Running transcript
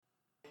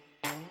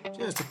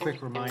Just a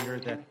quick reminder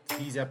that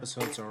these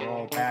episodes are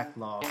all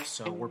backlogged,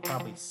 so we're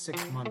probably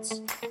 6 months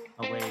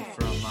away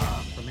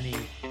from any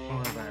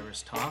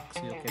coronavirus talk.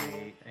 So you'll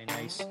get a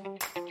nice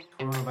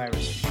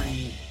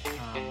coronavirus-free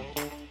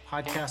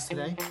podcast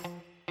today.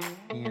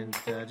 And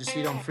just so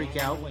you don't freak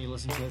out when you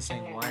listen to it,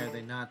 saying why are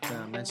they not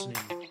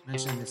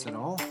mentioning this at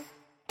all?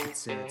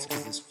 It's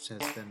because this has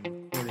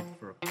been recorded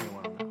for a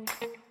while now.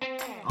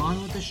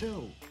 On with the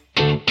show.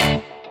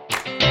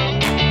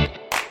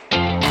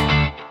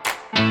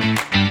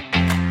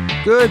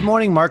 Good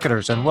morning,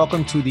 marketers, and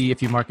welcome to the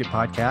If You Market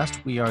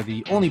podcast. We are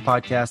the only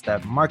podcast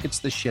that markets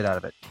the shit out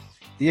of it.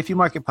 The If You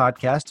Market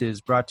podcast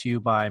is brought to you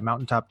by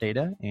Mountaintop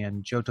Data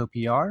and Johto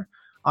PR.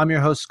 I'm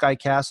your host, Sky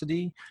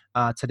Cassidy.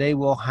 Today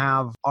we'll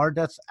have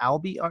Ardeth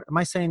Albee. Am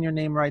I saying your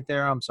name right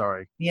there? I'm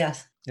sorry.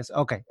 Yes. Yes.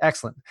 Okay.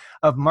 Excellent.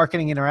 Of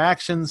Marketing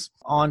Interactions,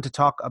 on to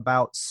talk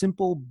about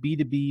simple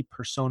B2B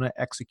persona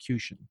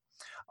execution.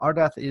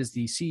 Ardeth is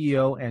the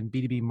CEO and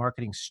B2B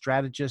marketing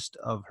strategist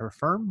of her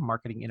firm,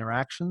 Marketing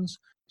Interactions.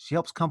 She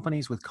helps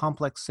companies with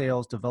complex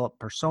sales develop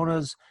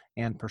personas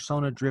and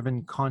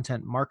persona-driven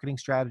content marketing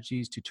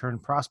strategies to turn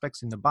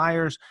prospects into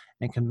buyers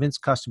and convince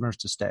customers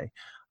to stay.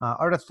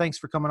 Ardeth, thanks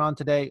for coming on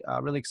today.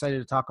 Really excited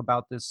to talk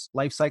about this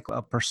life cycle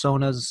of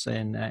personas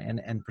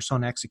and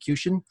persona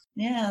execution.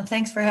 Yeah,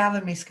 thanks for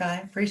having me, Sky.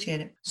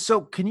 Appreciate it.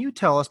 So can you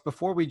tell us,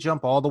 before we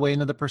jump all the way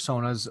into the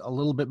personas, a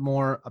little bit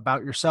more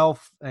about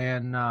yourself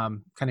and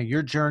kind of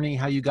your journey,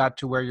 how you got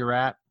to where you're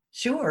at?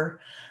 Sure.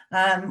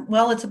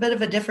 Well, it's a bit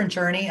of a different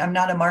journey. I'm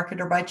not a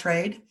marketer by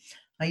trade.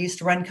 I used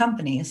to run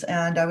companies,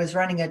 and I was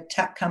running a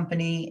tech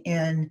company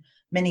in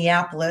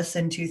Minneapolis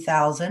in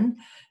 2000.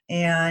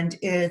 And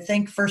I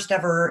think first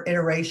ever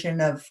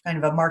iteration of kind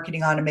of a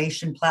marketing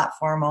automation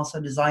platform, also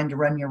designed to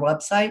run your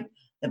website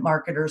that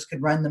marketers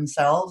could run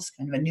themselves,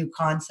 kind of a new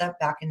concept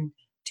back in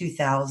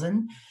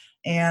 2000.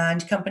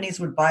 And companies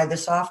would buy the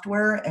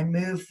software and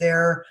move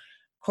their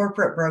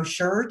corporate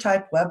brochure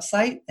type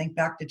website. Think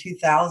back to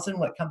 2000,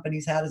 what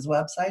companies had as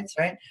websites,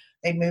 right?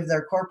 They'd move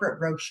their corporate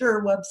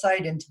brochure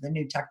website into the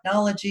new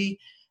technology,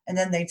 and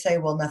then they'd say,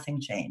 well,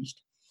 nothing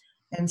changed.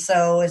 And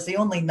so as the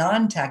only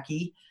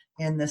non-techie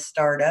in this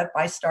startup,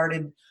 I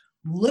started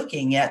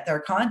looking at their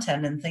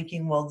content and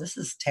thinking, well, this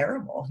is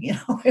terrible.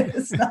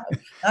 It's not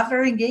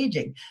very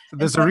engaging. So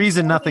there's a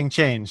reason nothing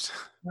changed.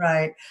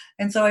 Right.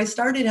 And so I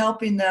started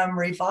helping them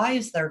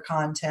revise their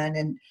content.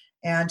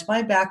 And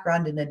my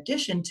background, in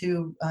addition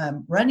to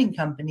running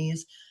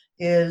companies,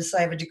 is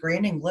I have a degree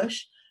in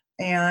English,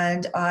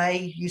 and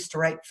I used to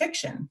write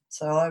fiction.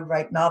 So I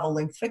write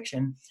novel-length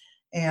fiction,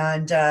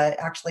 and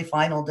actually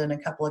finaled in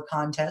a couple of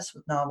contests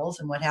with novels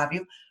and what have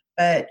you.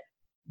 But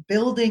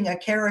building a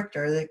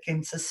character that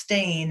can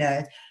sustain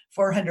a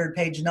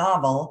 400-page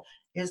novel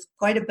is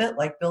quite a bit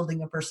like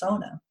building a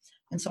persona.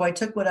 And so I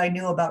took what I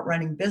knew about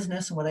running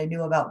business and what I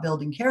knew about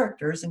building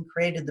characters and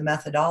created the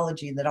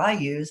methodology that I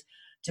use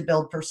to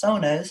build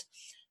personas.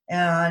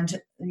 And,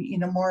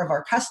 more of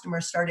our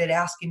customers started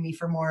asking me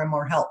for more and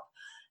more help.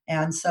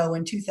 And so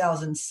in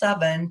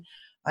 2007,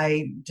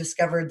 I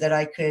discovered that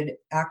I could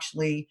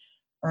actually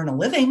earn a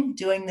living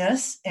doing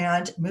this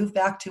and move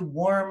back to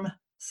warm,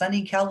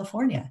 sunny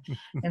California.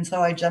 And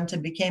so I jumped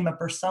and became a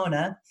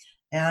persona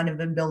and have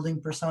been building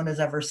personas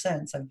ever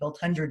since. I've built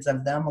hundreds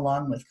of them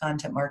along with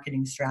content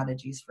marketing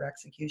strategies for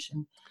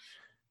execution.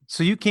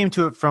 So you came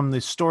to it from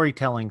the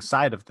storytelling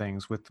side of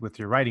things with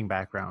your writing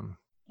background.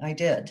 I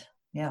did.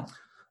 Yeah.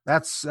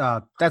 That's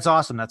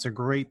awesome. That's a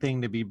great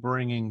thing to be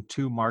bringing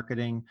to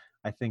marketing.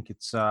 I think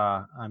it's,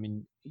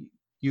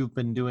 you've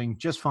been doing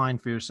just fine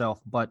for yourself,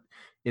 but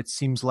it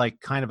seems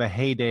like kind of a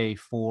heyday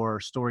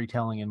for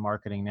storytelling and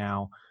marketing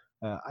now.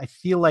 I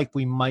feel like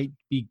we might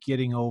be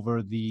getting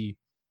over the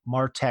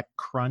MarTech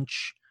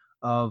crunch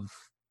of,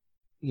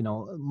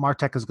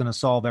 MarTech is going to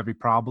solve every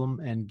problem,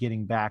 and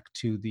getting back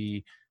to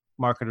the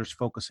marketers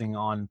focusing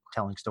on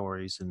telling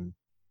stories and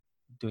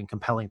doing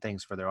compelling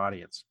things for their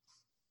audience.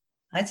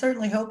 I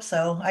certainly hope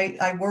so.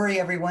 I worry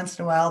every once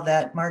in a while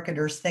that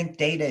marketers think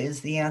data is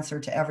the answer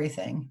to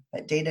everything,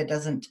 but data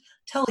doesn't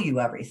tell you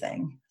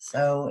everything.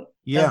 So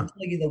it doesn't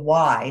tell you the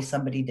why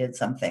somebody did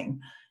something.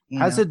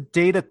 As a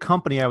data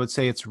company, I would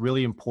say it's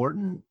really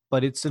important,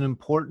 but it's an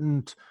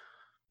important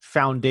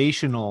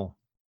foundational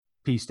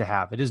piece to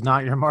have. It is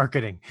not your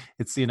marketing.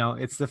 It's,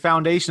 it's the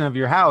foundation of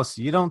your house.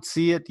 You don't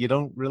see it. You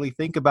don't really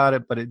think about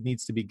it, but it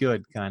needs to be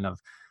good, kind of.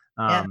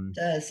 Yeah, it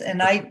does. And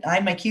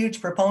I'm a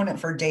huge proponent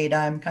for data.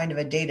 I'm kind of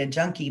a data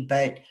junkie,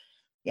 but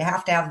you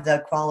have to have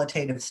the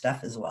qualitative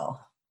stuff as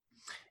well.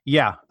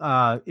 Yeah.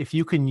 If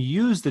you can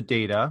use the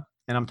data,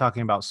 and I'm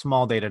talking about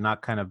small data,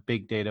 not kind of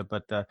big data,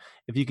 but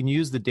if you can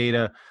use the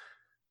data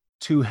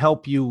to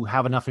help you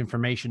have enough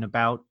information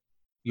about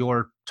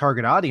your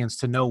target audience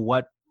to know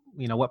what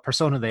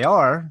persona they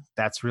are,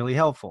 that's really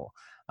helpful.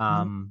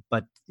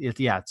 But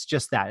it's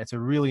just that. It's a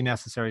really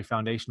necessary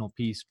foundational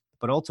piece.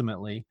 But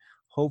ultimately,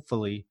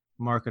 hopefully,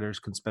 marketers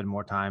can spend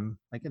more time,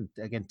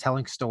 again,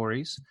 telling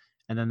stories,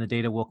 and then the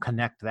data will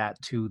connect that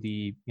to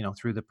the,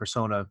 through the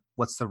persona,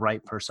 what's the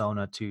right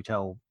persona to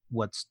tell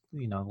what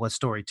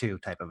story to,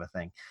 type of a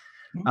thing.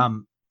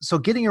 So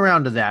getting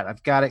around to that,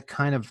 I've got it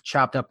kind of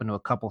chopped up into a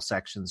couple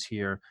sections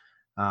here.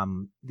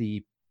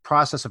 The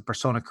process of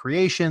persona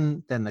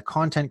creation, then the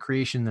content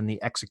creation, then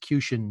the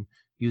execution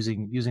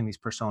using these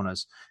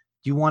personas.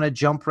 Do you want to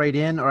jump right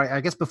in? Or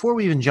I guess before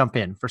we even jump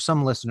in, for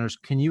some listeners,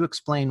 can you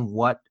explain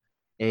what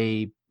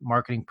a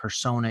marketing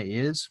persona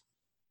is?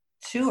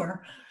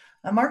 Sure.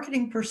 A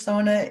marketing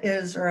persona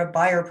is, or a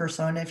buyer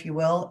persona, if you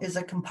will, is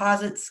a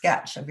composite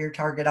sketch of your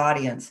target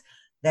audience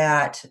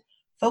that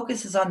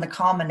focuses on the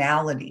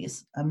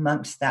commonalities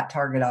amongst that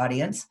target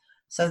audience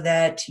so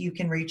that you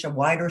can reach a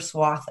wider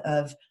swath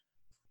of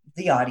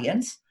the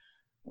audience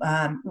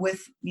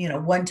with,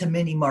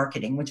 one-to-many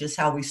marketing, which is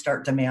how we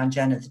start demand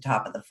gen at the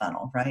top of the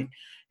funnel, right?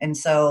 And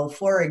so,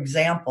 for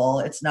example,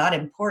 it's not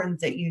important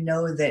that you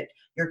know that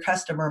your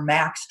customer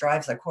Max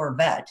drives a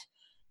Corvette,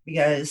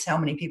 because how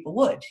many people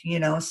would,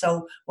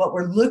 So what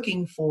we're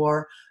looking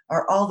for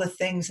are all the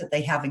things that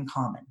they have in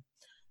common.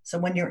 So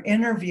when you're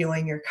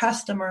interviewing your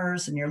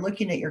customers and you're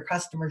looking at your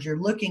customers, you're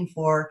looking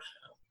for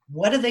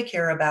what do they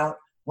care about,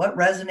 what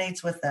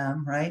resonates with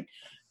them, right?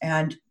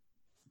 And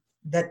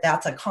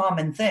that's a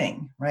common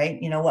thing, right?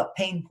 What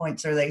pain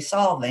points are they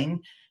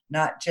solving,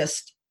 not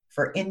just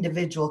for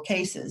individual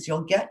cases.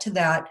 You'll get to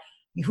that.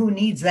 Who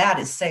needs that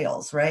is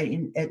sales, right?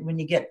 And when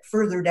you get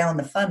further down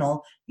the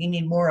funnel, you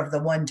need more of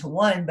the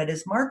one-to-one. But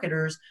as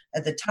marketers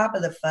at the top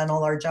of the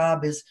funnel, our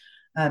job is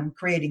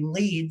creating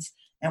leads,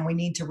 and we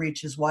need to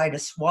reach as wide a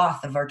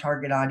swath of our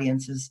target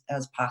audiences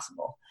as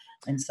possible.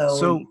 And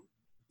so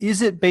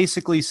is it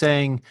basically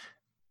saying,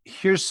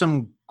 here's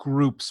some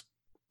groups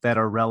that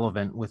are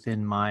relevant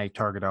within my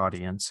target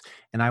audience,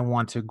 and I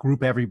want to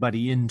group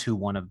everybody into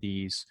one of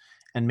these,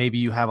 and maybe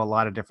you have a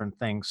lot of different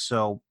things.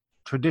 So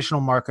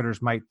traditional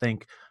marketers might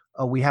think,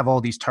 oh, we have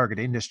all these target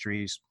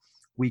industries,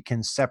 we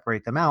can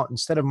separate them out.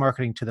 Instead of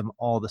marketing to them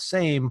all the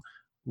same,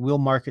 we'll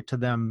market to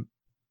them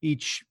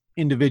each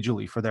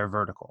individually for their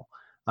vertical.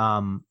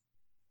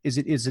 Is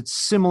it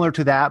similar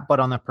to that,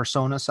 but on the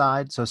persona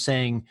side? So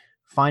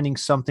finding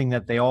something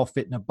that they all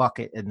fit in a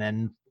bucket and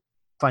then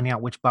finding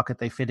out which bucket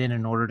they fit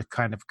in order to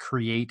kind of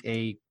create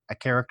a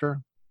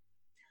character?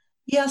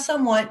 Yeah,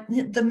 somewhat.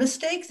 The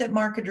mistake that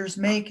marketers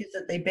make is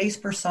that they base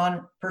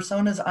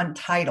personas on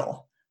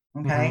title.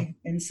 Okay. Mm-hmm.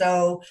 And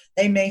so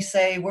they may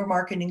say, we're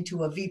marketing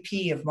to a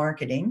VP of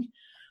marketing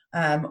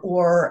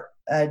or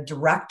a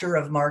director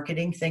of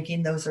marketing,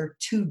 thinking those are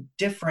two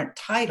different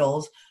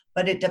titles,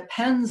 but it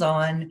depends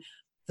on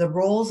the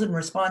roles and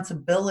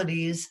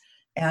responsibilities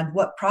and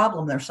what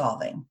problem they're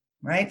solving,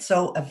 right?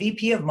 So a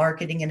VP of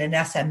marketing in an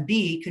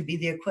SMB could be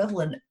the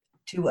equivalent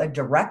to a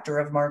director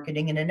of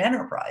marketing in an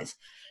enterprise,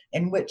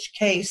 in which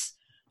case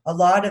a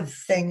lot of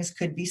things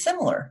could be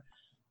similar,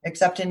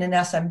 except in an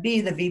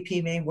SMB, the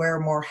VP may wear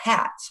more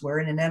hats, where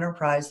in an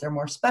enterprise, they're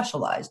more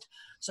specialized.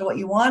 So what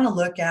you want to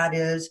look at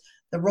is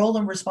the role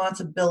and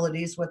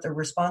responsibilities, what they're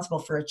responsible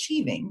for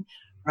achieving,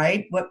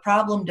 right? What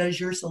problem does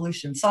your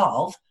solution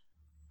solve?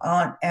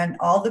 And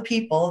all the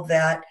people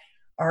that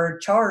are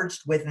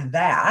charged with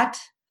that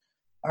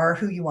are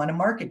who you want to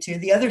market to.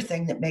 The other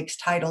thing that makes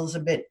titles a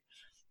bit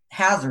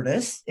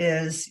hazardous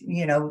is,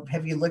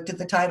 have you looked at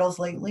the titles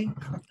lately?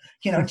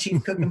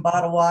 Chief cook and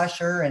bottle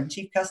washer and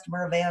chief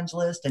customer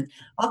evangelist and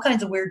all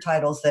kinds of weird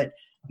titles that,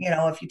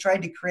 if you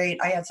tried to create,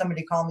 I had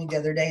somebody call me the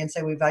other day and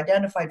say, we've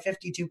identified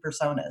 52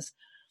 personas.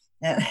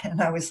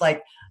 And I was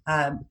like,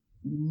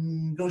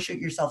 go shoot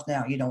yourself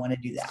now. You don't want to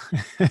do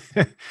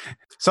that.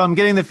 So I'm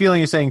getting the feeling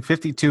you're saying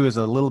 52 is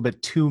a little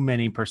bit too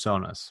many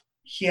personas.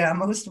 Yeah,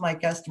 most of my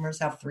customers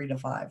have 3 to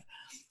 5,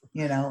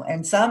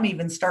 and some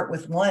even start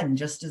with one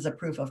just as a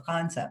proof of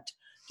concept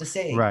to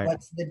say, right,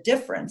 what's the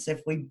difference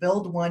if we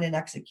build one and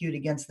execute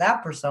against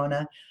that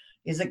persona?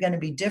 Is it going to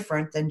be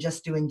different than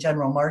just doing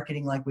general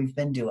marketing like we've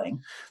been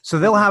doing? So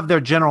they'll have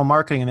their general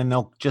marketing and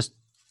then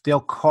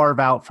they'll carve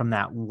out from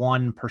that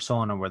one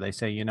persona where they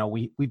say,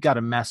 we've got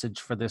a message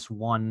for this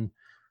one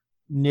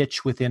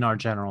niche within our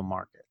general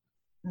market.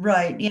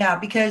 Right. Yeah.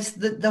 Because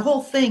the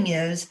whole thing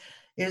is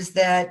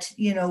that,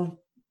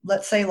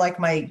 let's say like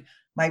my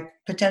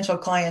potential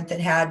client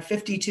that had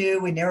 52,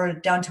 we narrowed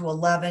it down to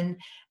 11,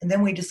 and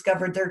then we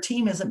discovered their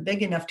team isn't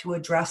big enough to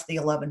address the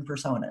 11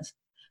 personas.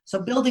 So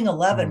building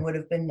 11 would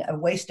have been a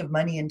waste of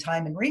money and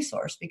time and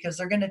resource because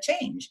they're going to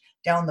change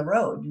down the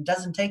road. It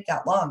doesn't take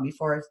that long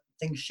before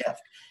things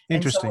shift.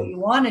 And so what you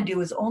want to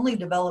do is only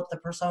develop the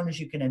personas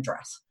you can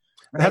address.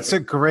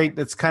 Right?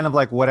 That's kind of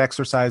like what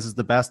exercise is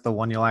the best, the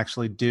one you'll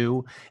actually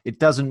do. It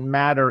doesn't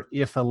matter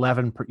if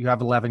you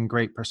have 11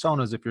 great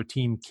personas, if your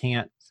team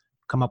can't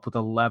come up with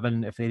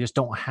 11, if they just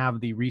don't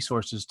have the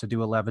resources to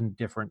do 11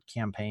 different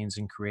campaigns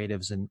and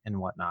creatives and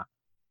whatnot.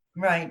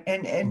 Right.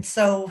 And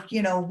so,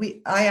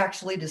 I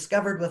actually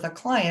discovered with a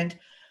client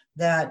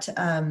that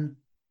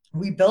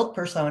we built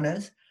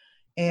personas,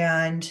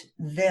 and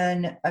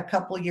then a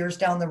couple of years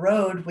down the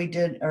road, we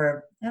did,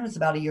 or it was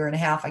about a year and a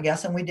half, I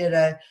guess, and we did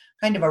a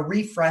kind of a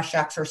refresh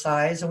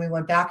exercise, and we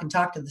went back and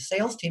talked to the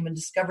sales team and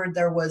discovered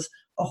there was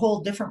a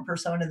whole different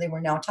persona they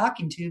were now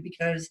talking to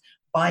because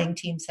buying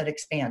teams had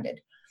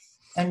expanded.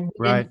 And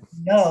we didn't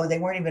know, they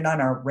weren't even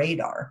on our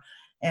radar.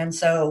 And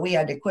so we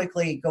had to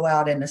quickly go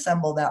out and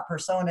assemble that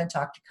persona,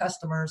 talk to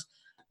customers,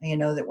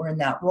 that were in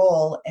that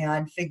role,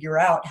 and figure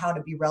out how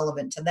to be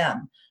relevant to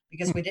them,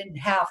 because we didn't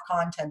have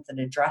content that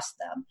addressed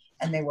them.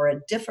 And they were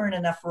a different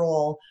enough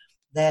role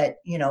that,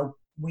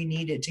 we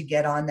needed to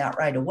get on that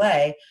right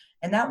away.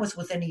 And that was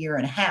within a year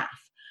and a half.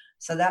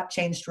 So that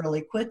changed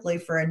really quickly.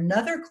 For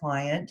another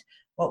client,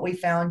 what we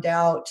found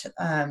out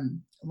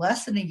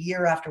less than a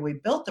year after we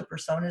built the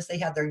personas, they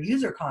had their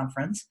user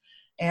conference.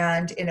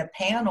 And in a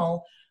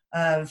panel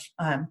of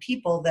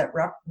people that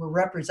were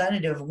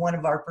representative of one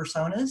of our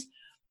personas,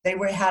 they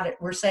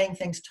were saying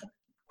things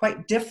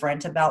quite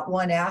different about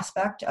one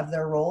aspect of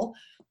their role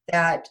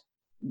that,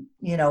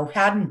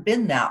 hadn't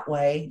been that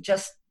way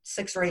just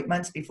 6 or 8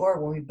 months before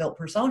when we built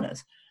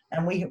personas.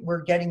 And we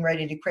were getting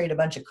ready to create a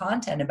bunch of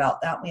content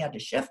about that. We had to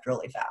shift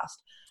really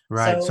fast.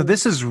 Right. So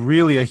this is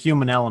really a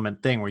human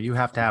element thing where you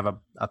have to have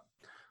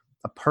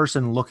a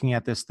person looking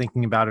at this,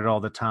 thinking about it all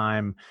the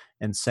time,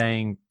 and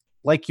saying,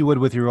 like you would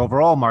with your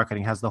overall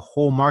marketing, has the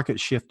whole market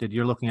shifted?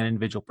 You're looking at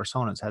individual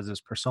personas. Has this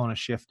persona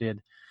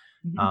shifted?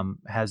 Mm-hmm.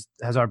 Has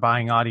our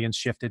buying audience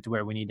shifted to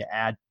where we need to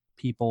add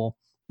people?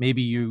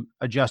 Maybe you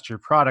adjust your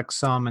product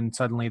some, and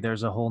suddenly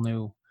there's a whole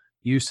new.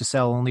 You used to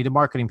sell only to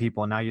marketing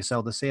people, and now you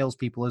sell to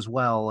salespeople as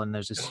well. And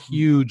there's this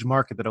huge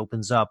market that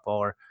opens up.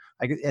 Or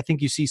I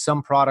think you see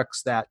some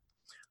products that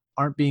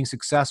aren't being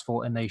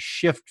successful, and they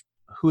shift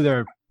who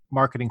they're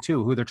marketing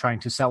to, who they're trying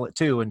to sell it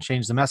to, and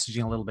change the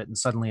messaging a little bit, and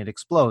suddenly it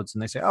explodes.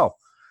 And they say, oh,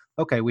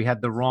 okay, we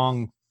had the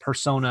wrong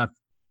persona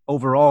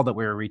overall that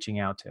we were reaching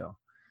out to.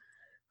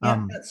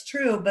 Yeah, that's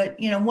true. But,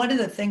 one of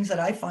the things that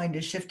I find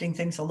is shifting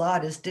things a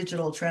lot is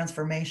digital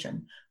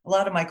transformation. A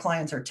lot of my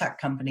clients are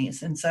tech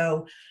companies. And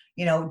so,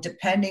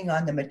 depending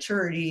on the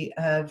maturity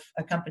of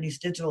a company's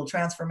digital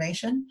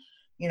transformation,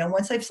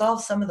 once they've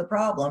solved some of the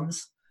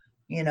problems,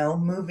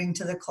 moving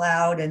to the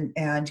cloud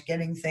and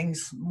getting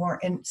things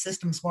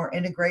systems more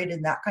integrated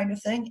and that kind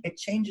of thing, it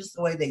changes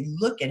the way they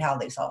look at how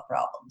they solve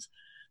problems.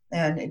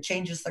 And it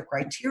changes the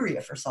criteria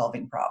for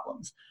solving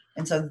problems.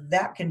 And so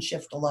that can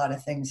shift a lot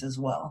of things as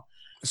well.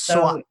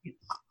 So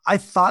I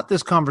thought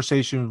this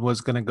conversation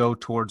was going to go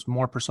towards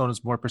more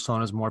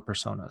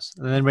personas.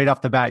 And then right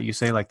off the bat, you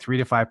say like 3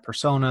 to 5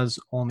 personas,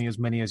 only as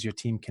many as your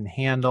team can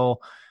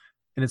handle.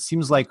 And it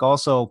seems like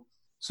also,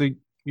 so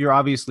you're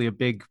obviously a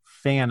big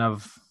fan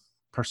of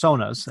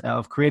personas,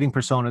 of creating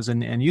personas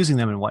and using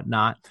them and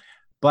whatnot.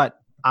 But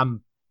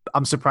I'm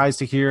surprised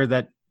to hear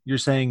that you're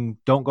saying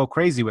don't go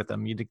crazy with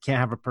them. You can't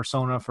have a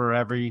persona for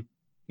every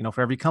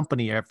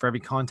company or for every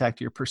contact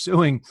you're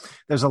pursuing.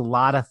 There's a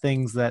lot of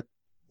things that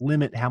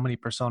limit how many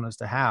personas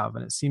to have.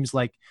 And it seems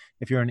like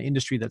if you're in an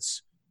industry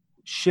that's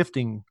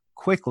shifting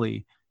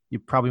quickly, you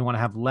probably want to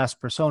have less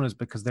personas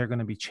because they're going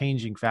to be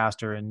changing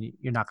faster and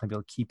you're not going to be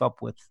able to keep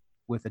up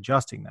with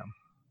adjusting them.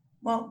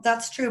 Well,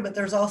 that's true, but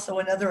there's also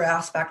another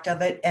aspect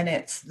of it, and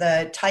it's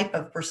the type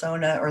of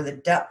persona or the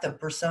depth of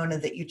persona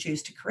that you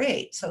choose to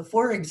create. So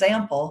for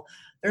example,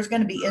 there's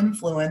going to be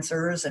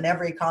influencers in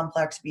every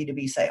complex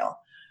B2B sale.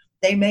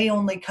 They may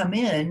only come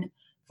in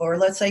for,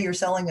 let's say you're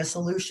selling a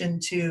solution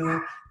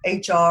to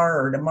HR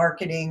or to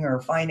marketing or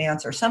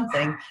finance or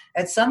something.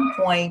 At some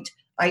point,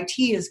 IT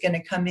is going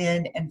to come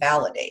in and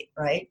validate,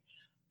 right?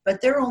 But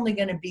they're only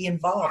going to be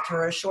involved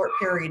for a short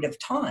period of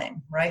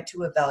time, right,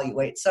 to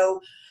evaluate.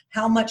 So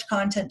how much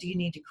content do you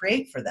need to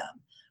create for them?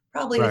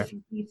 Probably right. A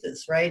few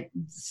pieces, right,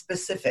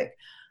 specific.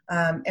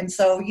 And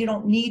so you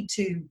don't need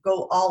to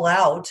go all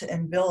out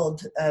and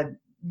build a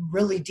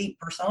really deep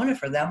persona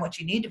for them. What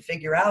you need to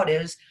figure out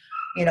is,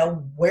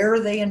 where are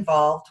they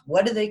involved?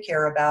 What do they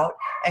care about?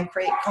 And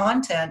create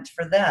content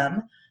for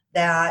them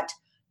that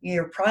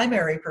your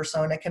primary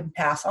persona can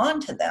pass on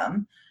to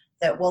them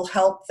that will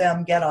help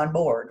them get on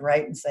board,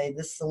 right? And say,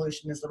 this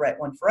solution is the right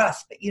one for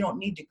us. But you don't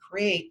need to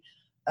create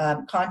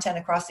content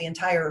across the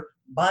entire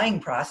buying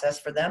process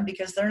for them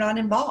because they're not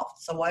involved.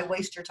 So why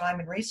waste your time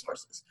and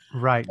resources?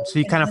 Right. So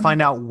you kind of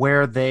find out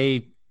where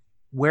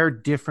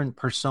different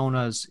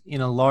personas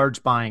in a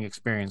large buying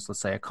experience,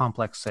 let's say a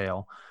complex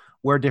sale,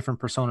 where different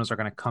personas are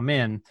going to come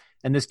in.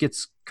 And this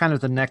gets kind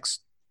of the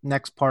next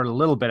part a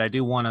little bit. I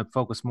do want to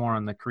focus more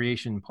on the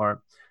creation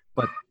part,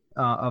 but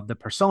of the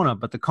persona,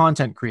 but the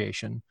content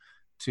creation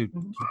to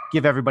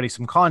give everybody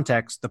some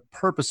context. The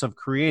purpose of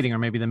creating, or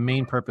maybe the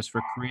main purpose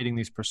for creating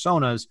these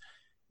personas,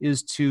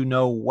 is to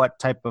know what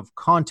type of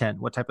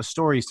content, what type of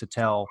stories to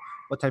tell,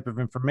 what type of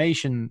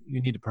information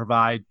you need to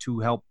provide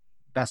to help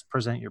best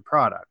present your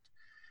product.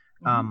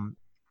 And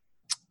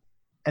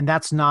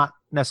that's not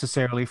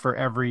necessarily for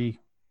every,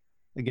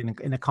 again,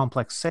 in a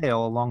complex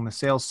sale along the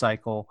sales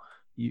cycle.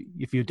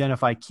 If you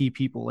identify key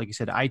people, like you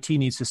said, IT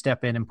needs to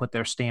step in and put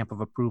their stamp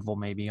of approval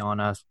maybe on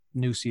a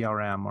new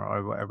CRM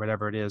or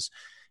whatever it is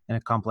in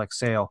a complex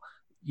sale.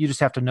 You just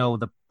have to know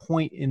the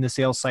point in the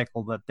sales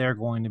cycle that they're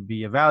going to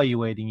be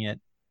evaluating it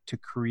to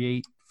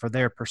create for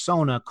their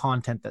persona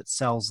content that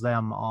sells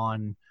them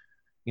on,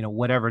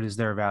 whatever it is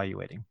they're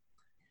evaluating.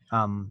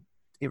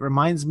 It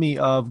reminds me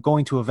of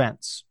going to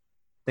events.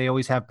 They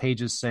always have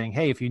pages saying,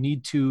 hey, if you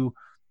need to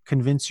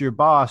convince your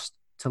boss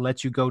to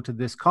let you go to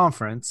this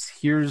conference.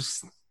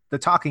 Here's the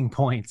talking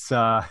points.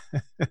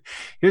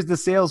 Here's the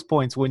sales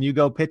points when you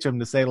go pitch them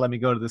to say, let me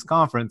go to this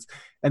conference.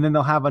 And then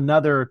they'll have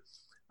another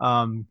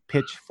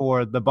pitch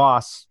for the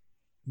boss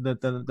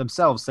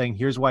themselves saying,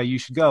 here's why you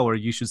should go, or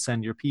you should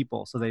send your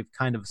people. So they've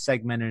kind of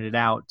segmented it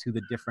out to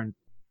the different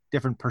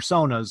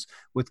personas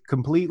with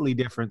completely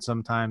different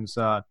sometimes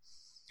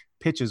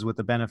pitches with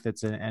the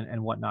benefits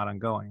and whatnot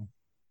ongoing.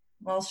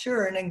 Well,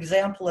 sure. An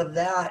example of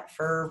that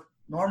for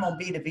normal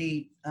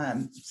B2B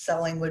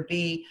selling would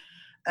be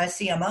a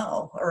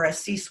CMO or a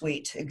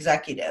C-suite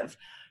executive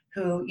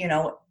who,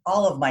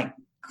 all of my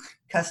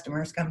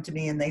customers come to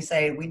me and they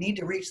say, we need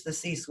to reach the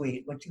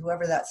C-suite,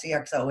 whoever that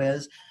CXO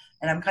is.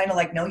 And I'm kind of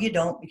like, no, you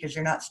don't, because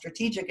you're not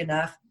strategic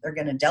enough. They're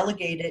going to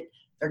delegate it.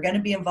 They're going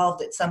to be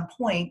involved at some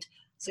point.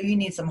 So you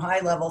need some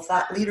high-level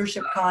thought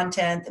leadership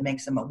content that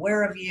makes them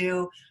aware of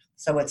you.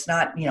 So it's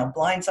not,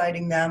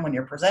 blindsiding them when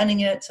you're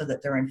presenting it so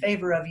that they're in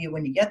favor of you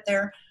when you get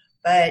there.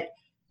 But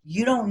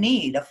you don't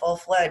need a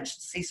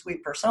full-fledged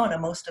C-suite persona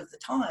most of the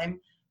time.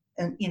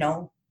 And,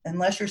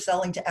 unless you're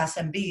selling to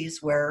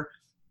SMBs where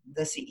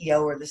the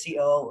CEO or the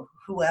COO or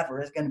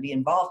whoever is going to be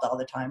involved all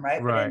the time,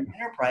 right? But at an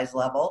enterprise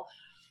level,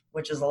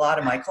 which is a lot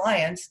of my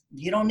clients,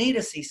 you don't need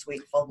a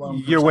C-suite full-blown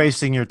persona. You're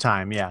wasting your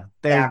time. Yeah.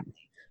 Exactly.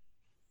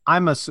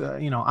 I'm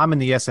I'm in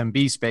the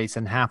SMB space,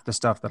 and half the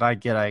stuff that I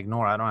get, I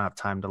ignore. I don't have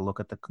time to look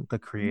at the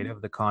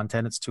creative, the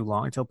content. It's too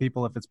long. I tell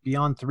people if it's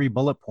beyond 3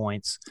 bullet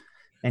points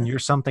and you're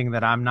something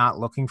that I'm not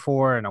looking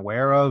for and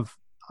aware of,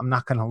 I'm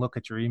not going to look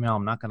at your email.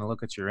 I'm not going to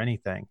look at your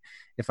anything.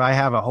 If I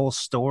have a whole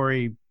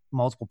story,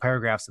 multiple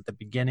paragraphs at the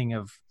beginning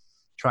of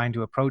trying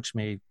to approach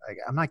me,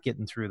 I'm not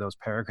getting through those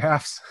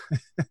paragraphs.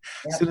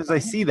 As soon as I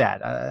see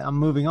that, I'm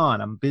moving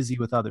on. I'm busy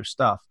with other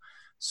stuff.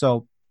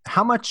 So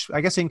how much,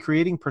 I guess, in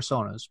creating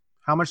personas,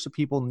 how much do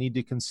people need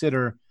to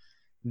consider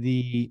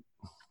the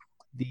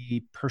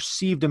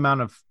perceived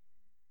amount of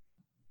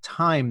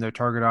time their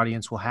target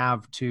audience will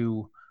have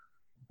to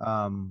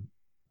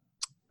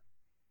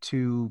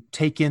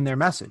take in their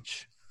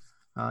message?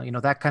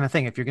 That kind of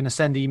thing. If you're going to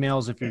send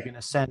emails, if you're going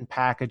to send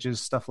packages,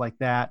 stuff like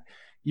that,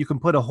 you can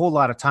put a whole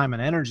lot of time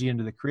and energy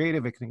into the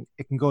creative. It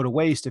can go to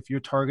waste if you're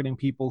targeting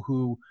people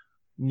who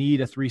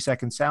need a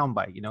 3-second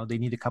soundbite. They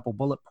need a couple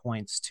bullet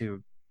points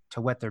to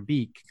wet their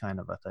beak, kind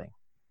of a thing.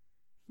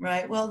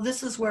 Right. Well,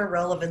 this is where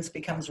relevance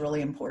becomes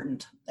really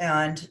important.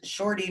 And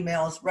short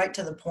emails, right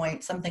to the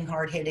point, something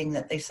hard hitting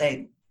that they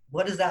say,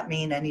 what does that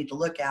mean? I need to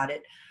look at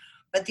it.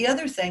 But the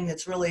other thing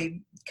that's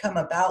really come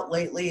about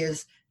lately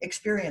is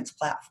experience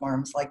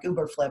platforms like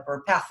Uberflip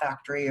or Path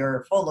Factory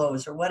or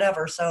Follows or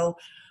whatever. So,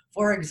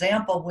 for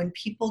example, when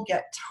people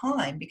get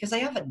time, because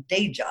they have a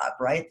day job,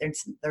 right?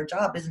 Their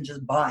job isn't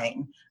just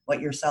buying what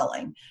you're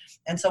selling.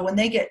 And so when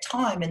they get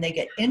time and they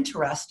get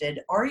interested,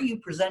 are you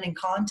presenting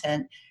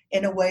content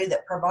in a way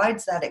that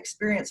provides that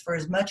experience for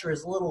as much or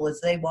as little as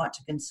they want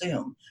to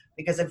consume?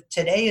 Because if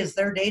today is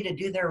their day to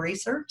do their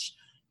research,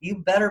 you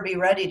better be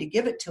ready to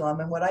give it to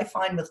them. And what I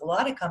find with a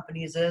lot of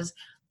companies is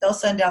they'll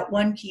send out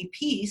one key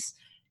piece,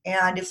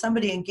 and if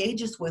somebody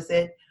engages with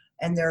it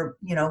and they're,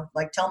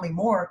 like, tell me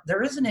more,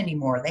 there isn't any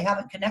more. They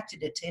haven't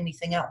connected it to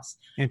anything else.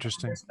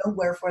 Interesting. There's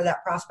nowhere for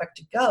that prospect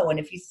to go. And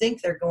if you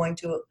think they're going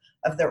to,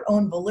 of their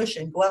own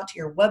volition, go out to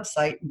your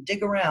website and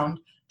dig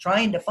around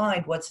trying to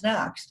find what's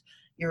next,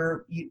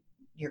 you're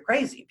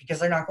crazy, because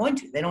they're not going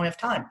to. They don't have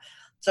time.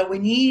 So we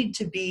need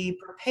to be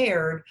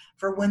prepared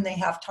for when they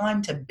have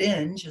time to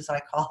binge, as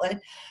I call it,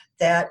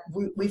 that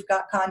we've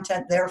got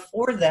content there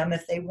for them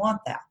if they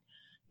want that,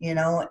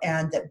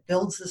 and that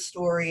builds the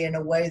story in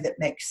a way that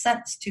makes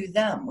sense to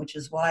them, which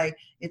is why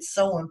it's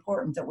so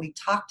important that we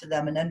talk to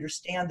them and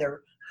understand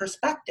their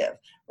perspective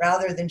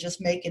rather than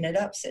just making it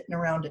up, sitting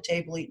around a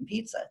table eating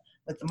pizza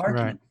with the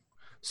marketing. Right.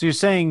 So you're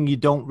saying you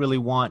don't really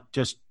want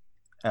just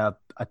a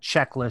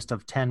checklist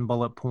of 10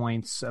 bullet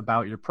points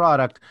about your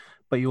product,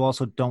 but you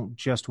also don't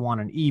just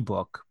want an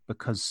ebook,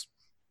 because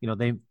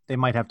they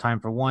might have time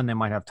for one, they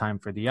might have time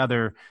for the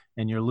other,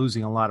 and you're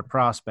losing a lot of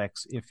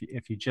prospects if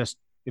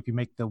you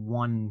make the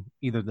one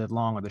either the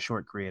long or the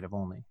short creative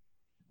only.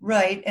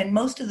 Right. And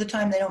most of the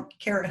time they don't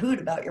care a hoot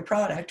about your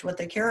product. What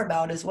they care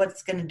about is what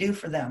it's going to do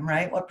for them,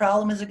 right? What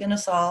problem is it going to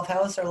solve?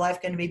 How is their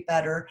life going to be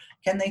better?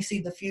 Can they see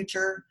the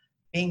future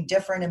being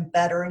different and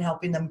better and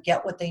helping them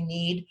get what they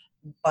need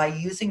by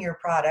using your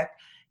product?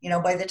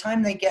 By the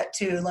time they get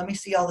to, let me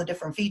see all the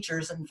different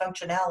features and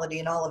functionality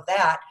and all of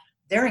that,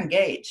 they're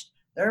engaged.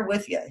 They're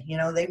with you.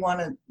 They want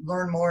to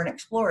learn more and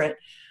explore it.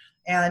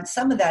 And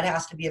some of that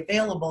has to be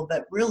available,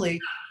 but really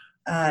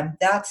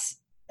that's,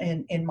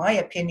 in my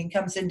opinion,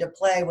 comes into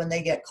play when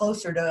they get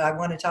closer to, I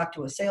want to talk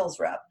to a sales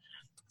rep.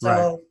 So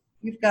right.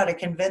 You've got to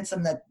convince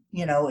them that,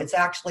 it's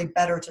actually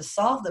better to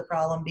solve the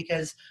problem,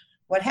 because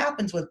what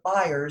happens with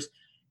buyers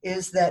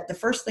is that the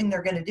first thing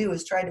they're going to do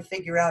is try to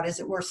figure out, is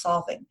it worth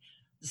solving?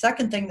 The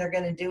second thing they're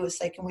going to do is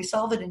say, can we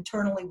solve it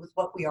internally with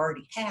what we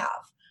already have?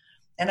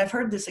 And I've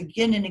heard this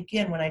again and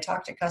again when I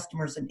talk to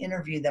customers and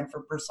interview them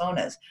for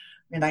personas.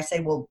 And I say,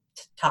 well,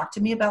 talk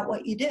to me about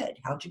what you did.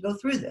 How'd you go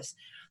through this?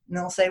 And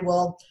they'll say,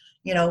 well,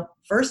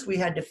 first we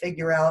had to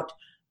figure out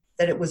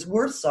that it was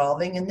worth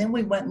solving. And then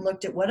we went and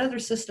looked at what other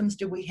systems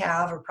do we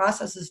have or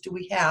processes do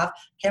we have?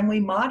 Can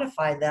we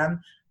modify them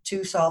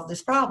to solve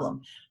this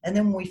problem? And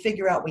then when we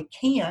figure out we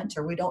can't,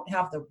 or we don't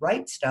have the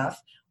right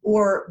stuff,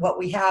 or what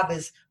we have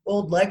is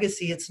old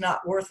legacy, it's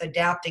not worth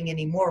adapting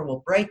anymore,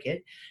 we'll break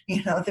it,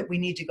 that we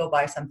need to go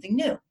buy something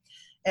new.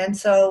 And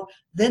so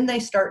then they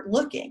start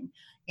looking,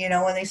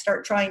 and they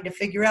start trying to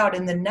figure out.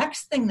 And the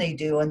next thing they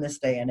do in this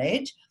day and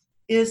age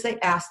is they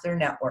ask their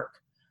network.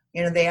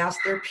 They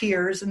ask their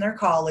peers and their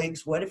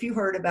colleagues, what have you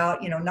heard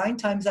about? 9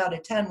 times out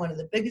of 10, one of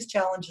the biggest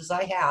challenges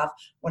I have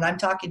when I'm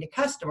talking to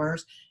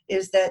customers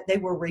is that they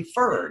were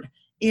referred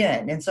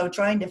in. And so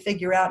trying to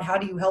figure out, how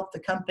do you help the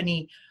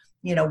company,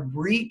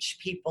 reach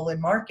people in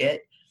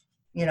market,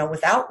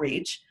 with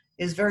outreach,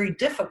 is very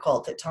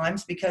difficult at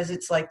times, because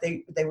it's like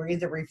they were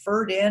either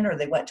referred in or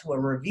they went to a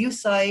review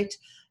site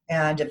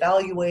and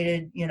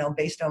evaluated,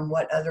 based on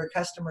what other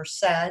customers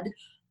said,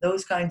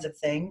 those kinds of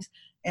things.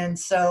 And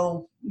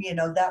so,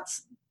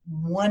 that's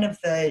one of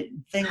the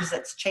things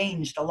that's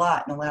changed a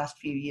lot in the last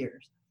few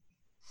years.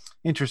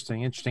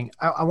 Interesting.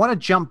 I want to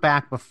jump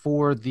back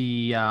before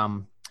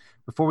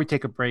we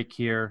take a break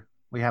here.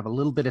 We have a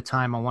little bit of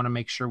time. I want to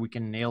make sure we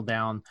can nail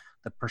down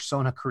the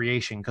persona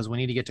creation, because we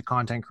need to get to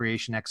content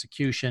creation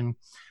execution.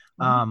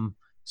 Mm-hmm.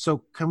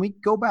 So can we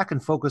go back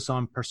and focus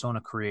on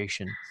persona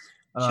creation?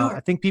 Sure. I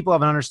think people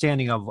have an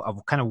understanding of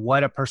kind of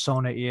what a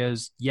persona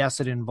is.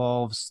 Yes, it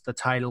involves the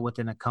title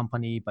within a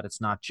company, but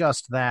it's not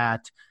just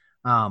that.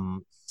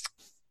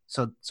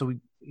 So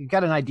we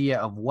got an idea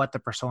of what the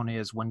persona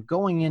is. When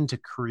going in to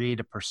create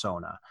a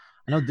persona,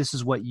 I know this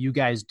is what you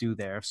guys do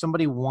there. If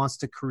somebody wants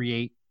to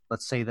create,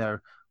 let's say,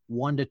 their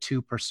 1 to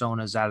 2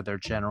 personas out of their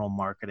general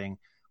marketing,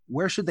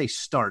 where should they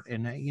start?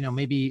 And,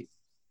 maybe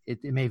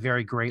it may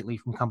vary greatly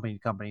from company to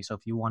company. So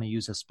if you want to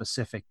use a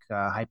specific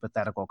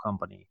hypothetical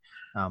company,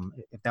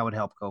 if that would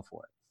help, go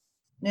for it.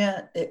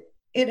 Yeah,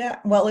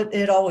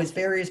 it always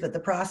varies, but the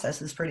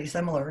process is pretty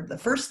similar. The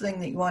first thing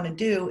that you want to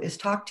do is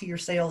talk to your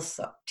sales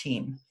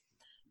team,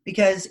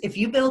 because if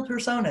you build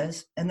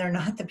personas and they're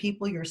not the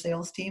people your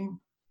sales team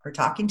are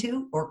talking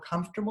to or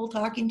comfortable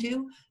talking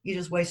to, you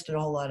just wasted a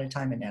whole lot of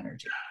time and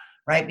energy,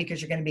 right?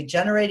 Because you're going to be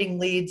generating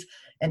leads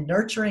and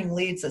nurturing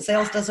leads that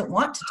sales doesn't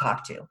want to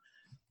talk to.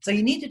 So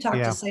you need to talk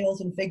to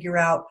sales and figure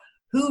out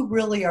who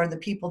really are the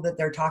people that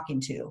they're talking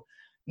to,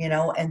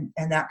 and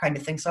that kind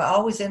of thing. So I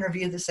always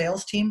interview the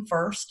sales team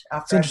first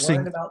after I've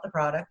learned about the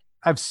product.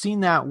 I've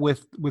seen that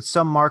with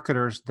some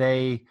marketers.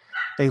 They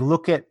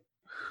look at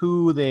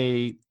who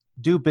they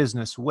do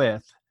business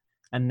with,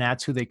 and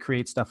that's who they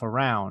create stuff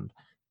around.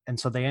 And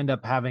so they end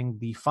up having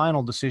the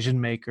final decision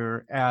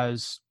maker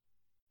as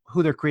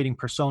who they're creating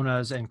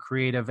personas and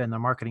creative and their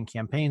marketing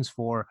campaigns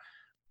for.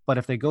 But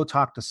if they go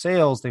talk to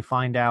sales, they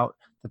find out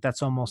that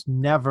that's almost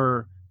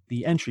never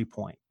the entry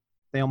point.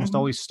 They almost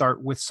always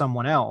start with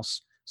someone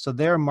else. So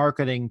they're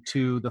marketing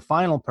to the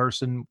final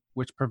person,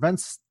 which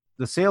prevents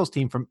the sales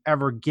team from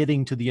ever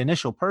getting to the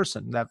initial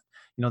person.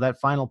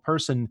 That final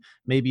person,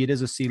 maybe it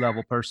is a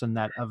C-level person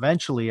that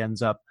eventually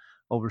ends up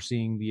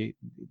overseeing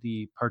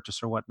the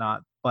purchase or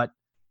whatnot, but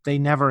they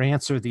never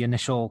answer the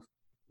initial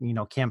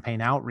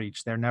campaign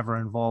outreach. They're never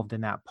involved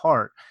in that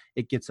part.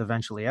 It gets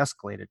eventually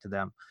escalated to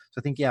them. So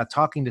I think,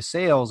 talking to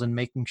sales and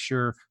making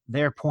sure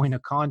their point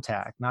of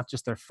contact, not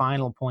just their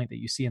final point that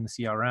you see in the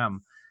CRM,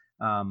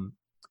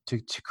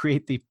 to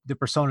create the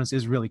personas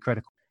is really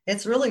critical.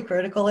 It's really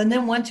critical. And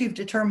then once you've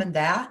determined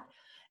that,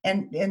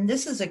 and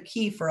this is a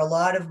key for a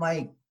lot of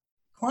my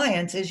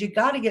clients, is you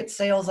got to get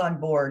sales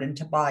on board and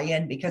to buy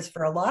in, because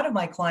for a lot of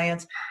my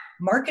clients,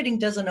 marketing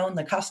doesn't own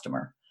the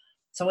customer.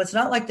 So it's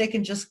not like they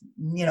can just,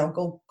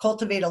 go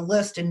cultivate a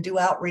list and do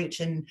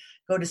outreach and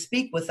go to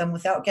speak with them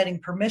without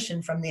getting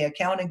permission from the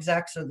account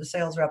execs or the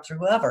sales reps or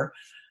whoever,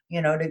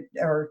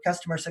 or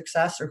customer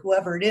success or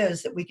whoever it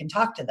is that we can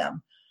talk to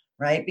them,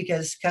 right?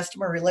 Because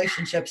customer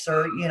relationships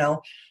are,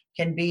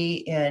 can be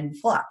in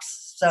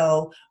flux.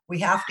 So we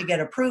have to get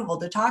approval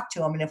to talk to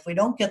them. And if we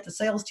don't get the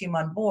sales team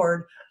on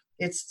board,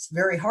 it's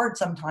very hard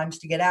sometimes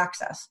to get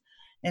access.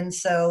 And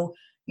so,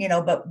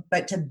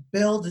 but to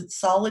build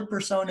solid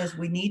personas,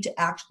 we need to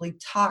actually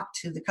talk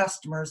to the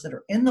customers that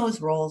are in those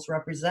roles,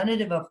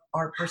 representative of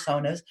our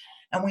personas,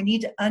 and we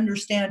need to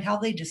understand how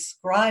they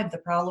describe the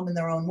problem in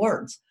their own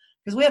words.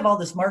 Because we have all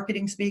this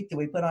marketing speak that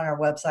we put on our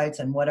websites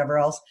and whatever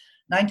else.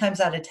 9 times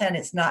out of 10,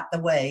 it's not the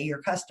way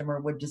your customer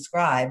would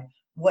describe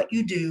what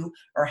you do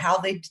or how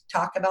they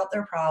talk about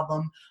their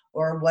problem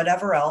or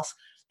whatever else.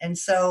 And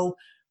so,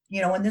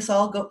 when this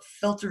all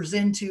filters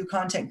into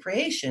content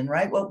creation,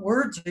 right? What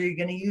words are you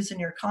going to use in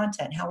your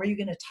content? How are you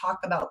going to talk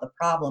about the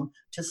problem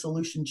to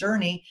solution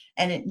journey?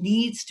 And it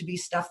needs to be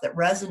stuff that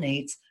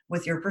resonates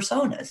with your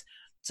personas.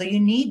 So you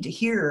need to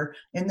hear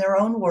in their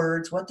own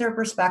words what their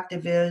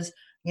perspective is,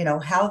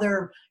 how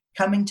they're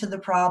coming to the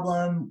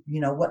problem,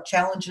 what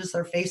challenges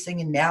they're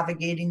facing in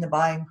navigating the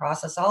buying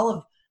process, all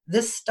of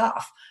this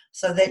stuff,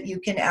 so that you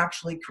can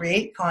actually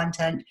create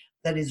content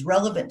that is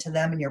relevant to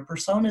them, and your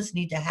personas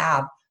need to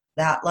have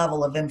that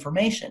level of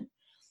information.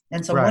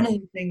 And so One of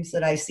the things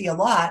that I see a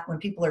lot when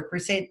people are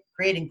creating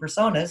creating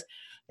personas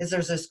is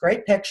there's this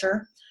great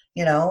picture,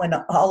 and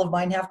all of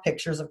mine have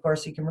pictures, of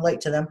course, you can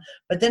relate to them.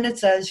 But then it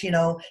says,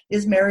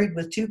 is married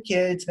with 2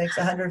 kids, makes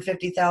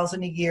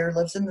 150,000 a year,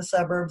 lives in the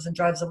suburbs, and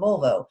drives a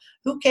Volvo.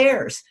 Who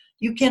cares?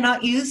 You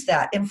cannot use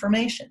that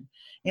information.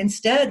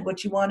 Instead,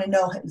 what you want to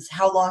know is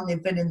how long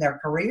they've been in their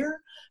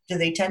career. Do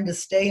they tend to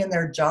stay in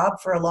their job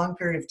for a long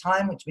period of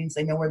time, which means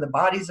they know where the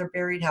bodies are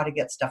buried, how to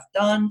get stuff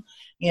done,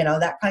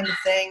 that kind of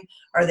thing?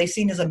 Are they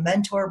seen as a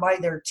mentor by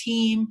their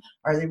team?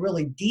 Are they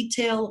really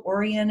detail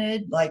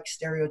oriented? Like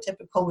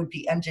stereotypical would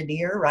be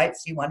engineer, right?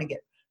 So you want to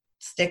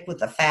stick with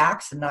the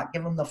facts and not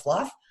give them the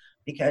fluff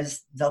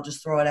because they'll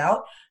just throw it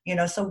out.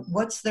 So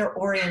what's their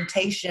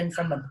orientation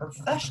from a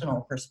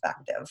professional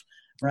perspective,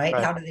 right?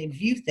 How do they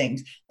view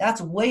things?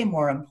 That's way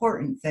more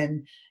important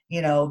than,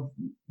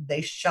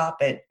 they shop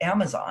at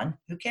Amazon.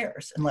 Who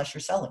cares unless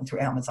you're selling through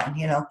Amazon,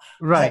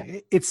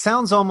 Right. It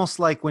sounds almost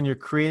like when you're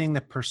creating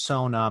the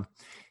persona,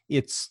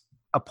 it's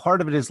a part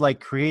of it is like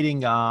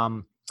creating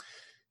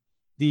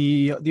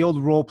the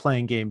old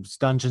role-playing games,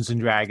 Dungeons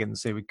and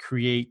Dragons. They would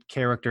create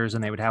characters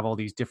and they would have all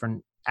these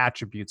different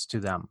attributes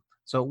to them.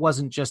 So it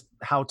wasn't just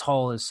how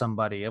tall is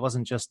somebody. It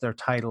wasn't just their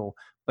title,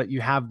 but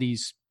you have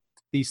these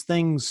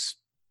things,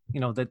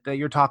 that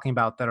you're talking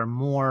about that are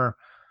more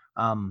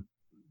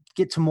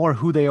get to more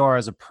who they are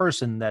as a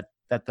person that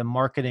the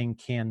marketing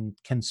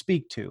can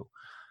speak to,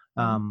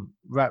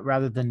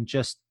 rather than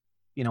just,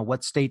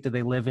 what state do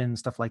they live in,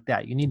 stuff like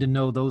that. You need to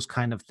know those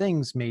kind of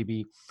things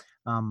maybe.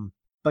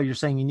 But you're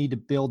saying you need to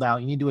build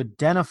out, you need to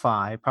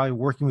identify, probably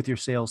working with your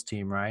sales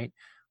team, right?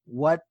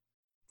 What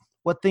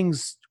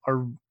things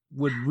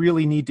would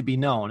really need to be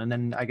known. And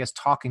then I guess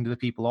talking to the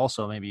people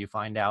also, maybe you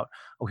find out,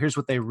 here's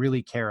what they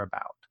really care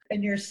about.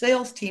 And your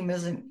sales team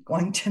isn't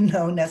going to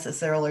know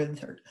necessarily.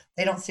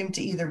 They don't seem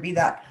to either be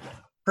that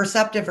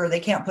perceptive or they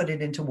can't put it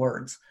into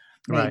words,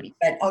 maybe. Right.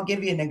 But I'll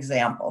give you an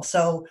example.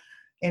 So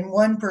in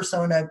one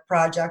persona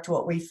project,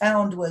 what we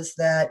found was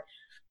that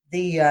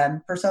the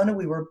persona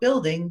we were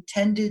building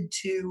tended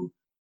to,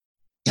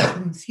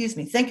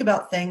 think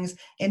about things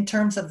in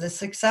terms of the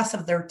success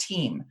of their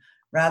team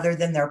rather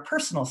than their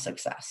personal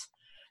success.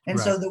 And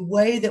so the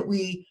way that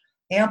we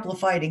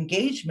amplified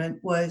engagement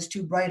was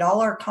to write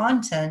all our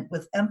content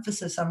with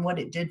emphasis on what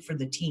it did for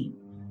the team,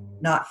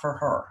 not for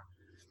her.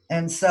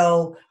 And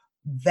so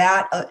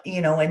that,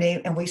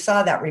 and we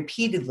saw that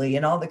repeatedly,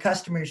 and all the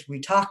customers we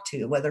talked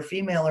to, whether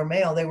female or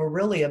male, they were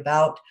really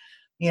about,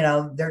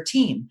 their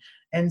team.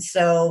 And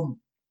so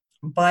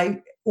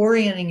by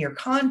orienting your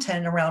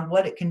content around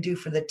what it can do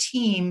for the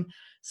team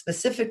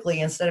specifically,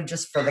 instead of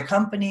just for the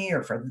company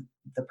or for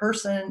the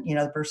person,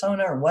 the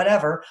persona or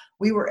whatever,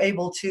 we were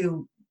able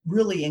to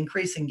really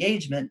increase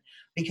engagement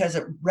because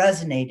it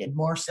resonated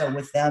more so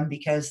with them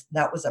because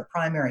that was a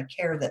primary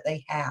care that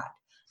they had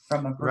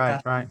from a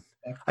professional. Right.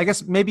 I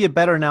guess maybe a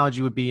better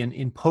analogy would be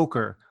in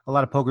poker. A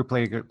lot of poker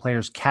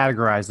players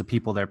categorize the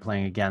people they're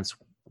playing against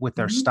with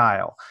their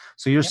style.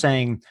 So you're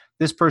saying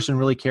this person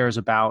really cares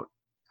about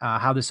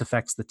how this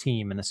affects the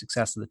team and the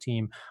success of the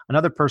team.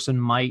 Another person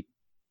might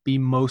be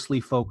mostly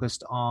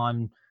focused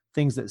on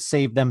things that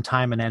save them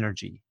time and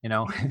energy.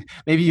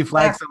 Maybe you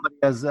flag somebody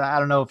as, I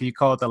don't know if you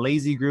call it the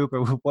lazy group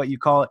or what you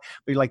call it,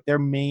 but like their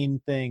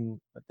main thing,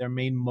 their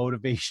main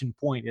motivation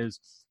point is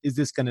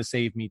this going to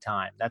save me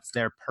time? That's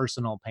their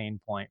personal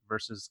pain point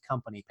versus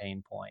company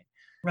pain point.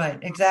 Right,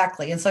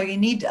 exactly. And so you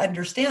need to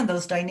understand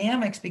those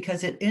dynamics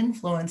because it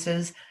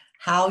influences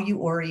how you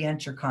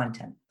orient your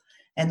content.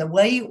 And the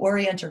way you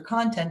orient your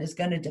content is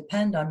going to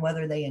depend on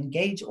whether they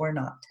engage or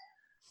not,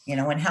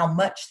 and how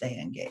much they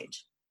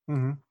engage.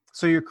 Mm-hmm.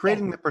 So you're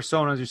creating the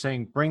personas, you're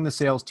saying bring the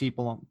sales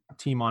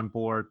team on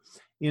board,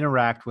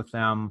 interact with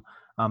them,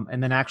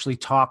 and then actually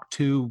talk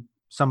to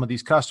some of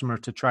these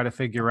customers to try to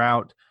figure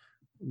out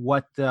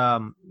what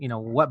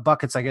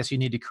buckets, I guess, you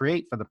need to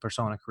create for the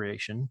persona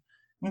creation.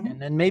 Mm-hmm.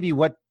 And then maybe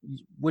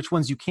which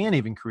ones you can't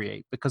even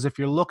create. Because if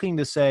you're looking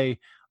to say,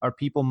 are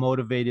people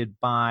motivated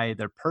by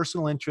their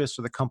personal interests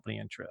or the company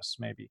interests?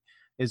 Maybe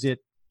is it,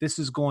 this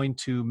is going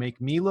to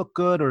make me look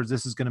good, or is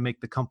this going to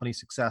make the company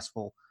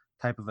successful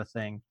type of a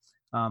thing?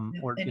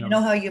 Or you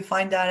know how you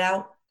find that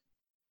out?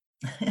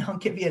 I'll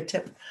give you a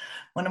tip.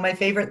 One of my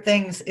favorite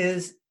things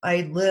is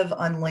I live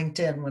on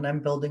LinkedIn when I'm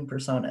building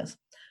personas.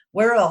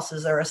 Where else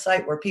is there a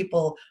site where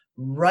people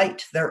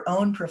write their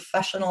own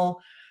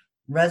professional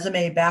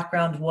resume,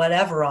 background,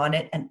 whatever on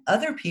it, and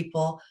other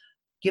people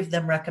give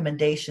them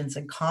recommendations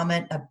and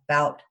comment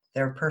about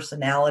their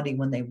personality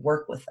when they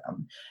work with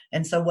them?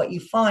 And so what you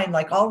find,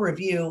 like I'll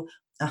review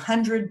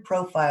 100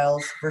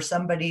 profiles for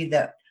somebody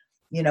that,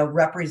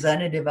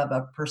 representative of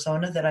a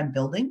persona that I'm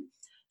building.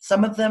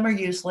 Some of them are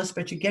useless,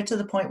 but you get to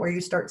the point where you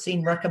start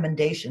seeing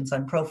recommendations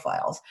on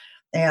profiles.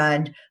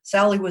 And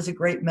Sally was a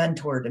great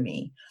mentor to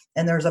me.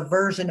 And there's a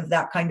version of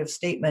that kind of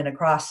statement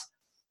across,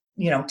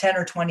 10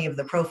 or 20 of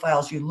the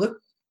profiles you look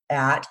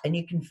at, and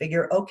you can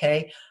figure,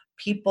 okay,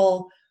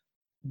 people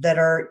that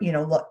are,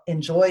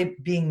 enjoy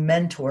being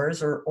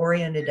mentors or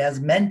oriented as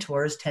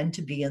mentors tend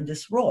to be in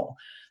this role.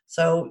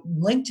 So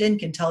LinkedIn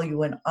can tell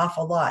you an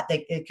awful lot.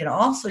 It can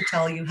also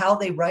tell you how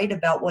they write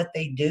about what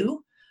they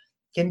do,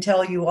 can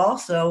tell you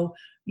also,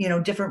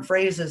 different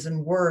phrases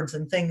and words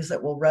and things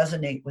that will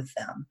resonate with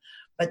them.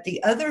 But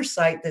the other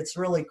site that's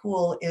really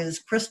cool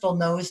is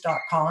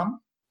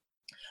crystalknows.com,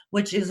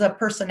 which is a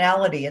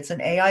personality. It's an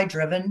AI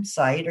driven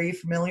site. Are you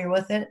familiar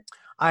with it?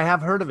 I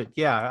have heard of it.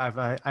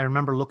 Yeah, I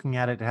remember looking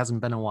at it. It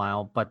hasn't been a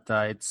while, but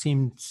it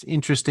seems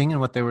interesting in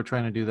what they were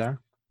trying to do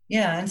there.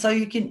 Yeah, and so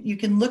you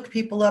can look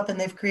people up, and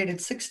they've created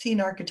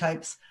 16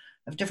 archetypes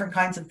of different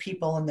kinds of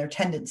people and their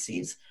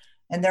tendencies,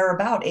 and they're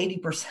about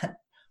 80%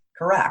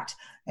 correct.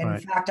 And in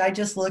Right. fact, I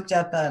just looked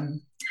up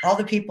all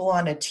the people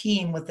on a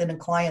team within a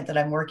client that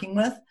I'm working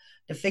with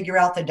to figure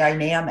out the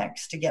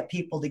dynamics to get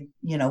people to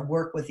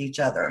work with each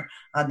other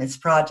on this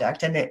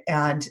project,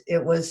 and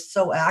it was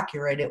so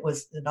accurate. It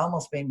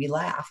almost made me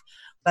laugh.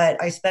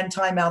 But I spend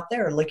time out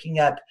there looking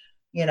up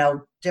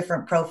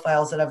different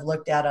profiles that I've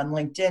looked at on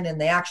LinkedIn,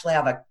 and they actually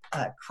have a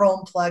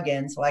Chrome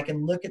plugin, so I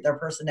can look at their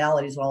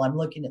personalities while I'm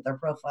looking at their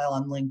profile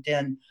on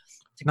LinkedIn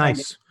to kind of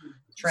Nice.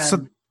 trend.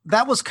 So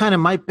that was kind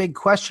of my big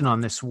question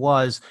on this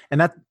was,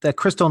 and that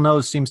Crystal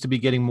Knows seems to be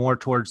getting more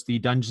towards the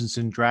Dungeons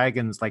and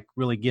Dragons, like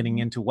really getting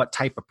into what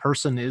type of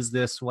person is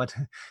this, what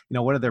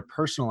what are their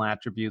personal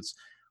attributes,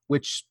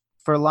 which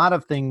for a lot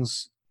of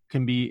things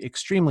can be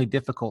extremely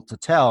difficult to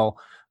tell.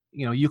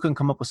 You can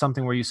come up with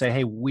something where you say,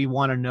 hey, we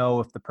want to know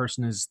if the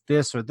person is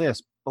this or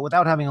this, but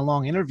without having a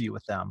long interview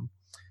with them,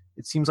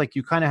 it seems like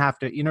you kind of have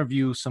to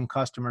interview some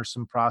customers,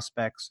 some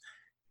prospects,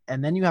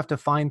 and then you have to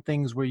find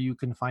things where you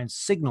can find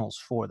signals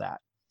for that.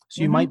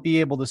 So you might Mhm. be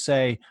able to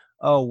say,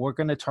 oh, we're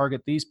going to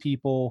target these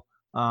people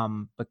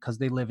because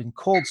they live in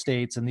cold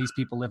states and these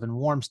people live in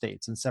warm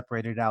states, and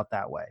separate it out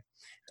that way.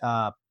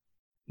 Uh,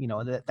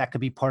 that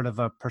could be part of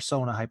a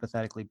persona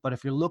hypothetically. But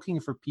if you're looking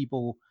for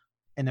people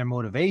and their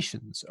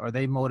motivations, are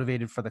they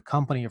motivated for the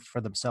company or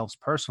for themselves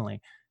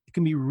personally? It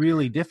can be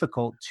really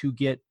difficult to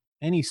get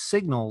any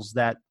signals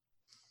that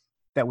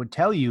would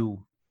tell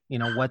you,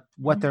 what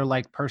Mhm. they're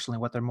like personally,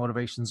 what their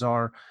motivations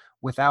are,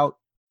 without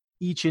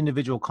each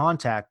individual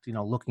contact,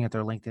 looking at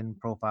their LinkedIn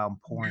profile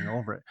and poring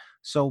over it.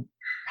 So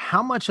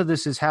how much of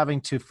this is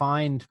having to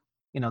find,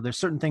 there's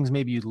certain things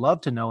maybe you'd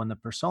love to know in the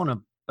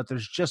persona, but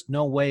there's just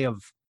no way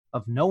of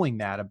knowing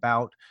that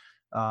about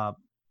uh,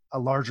 a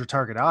larger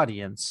target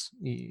audience.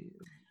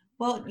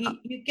 Well,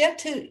 you get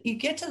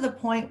to the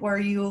point where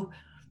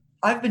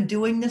I've been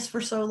doing this for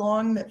so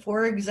long that,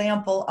 for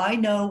example, I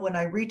know when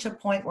I reach a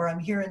point where I'm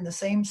hearing the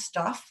same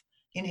stuff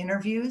in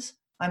interviews,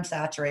 I'm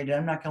saturated.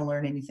 I'm not going to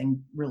learn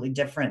anything really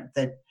different,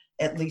 that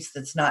at least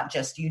that's not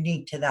just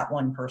unique to that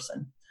one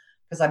person,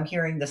 because I'm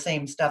hearing the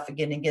same stuff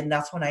again and again.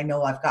 That's when I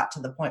know I've got to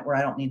the point where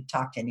I don't need to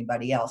talk to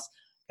anybody else,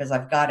 because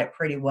I've got it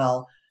pretty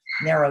well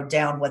narrowed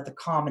down what the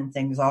common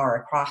things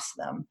are across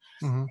them.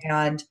 Mhm.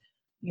 And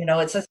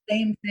it's the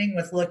same thing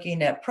with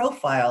looking at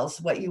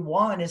profiles. What you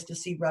want is to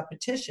see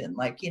repetition.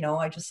 Like,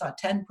 I just saw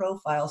 10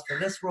 profiles for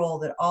this role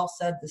that all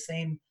said this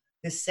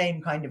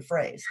same kind of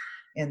phrase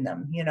in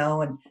them,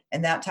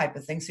 and that type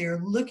of thing. So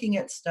you're looking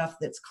at stuff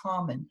that's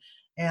common.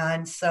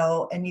 And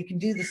you can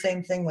do the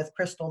same thing with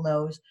Crystal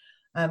Knows.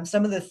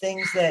 Some of the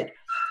things that,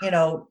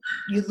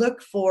 you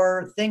look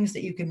for things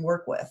that you can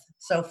work with.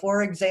 So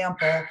for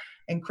example,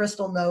 in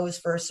Crystal Knows,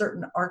 for a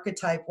certain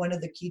archetype, one of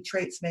the key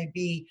traits may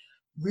be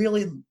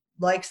really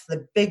likes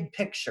the big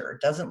picture,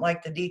 doesn't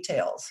like the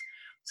details.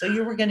 So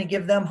you were going to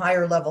give them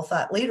higher level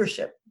thought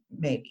leadership,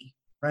 maybe,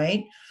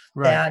 right?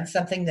 Right. Than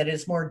something that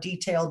is more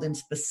detailed and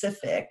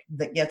specific,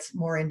 that gets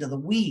more into the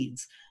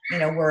weeds,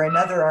 where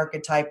another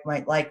archetype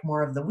might like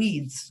more of the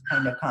weeds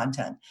kind of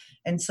content.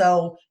 And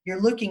so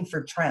you're looking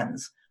for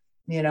trends,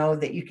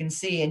 that you can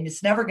see, and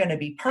it's never going to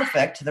be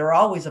perfect. There are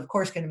always, of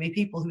course, going to be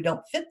people who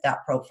don't fit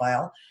that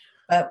profile,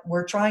 but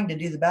we're trying to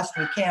do the best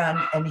we can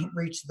and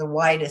reach the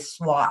widest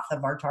swath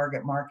of our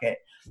target market,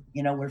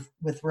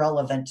 with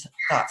relevant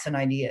thoughts and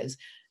ideas.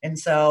 And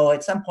so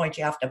at some point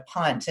you have to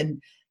punt.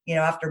 And,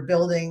 after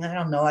building, I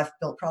don't know, I've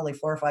built probably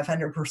 400 or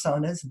 500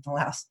 personas in the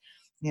last,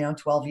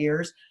 12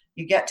 years,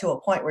 you get to a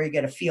point where you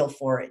get a feel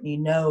for it,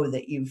 and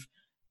that you've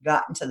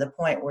gotten to the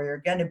point where you're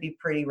going to be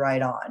pretty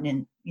right on.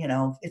 And,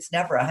 it's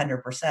never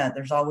 100%.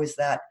 There's always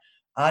that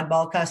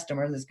oddball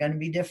customer that's going to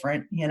be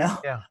different.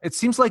 Yeah. It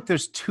seems like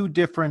there's two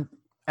different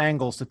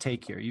angles to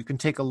take here. You can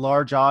take a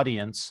large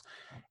audience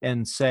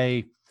and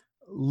say,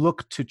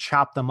 look to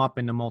chop them up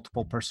into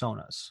multiple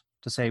personas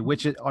to say,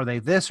 are they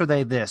this or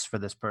they this for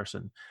this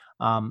person?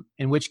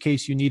 In which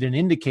case you need an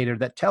indicator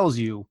that tells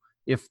you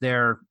if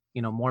they're,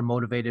 more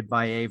motivated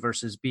by A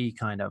versus B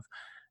kind of,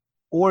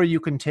 or you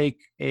can take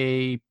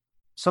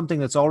something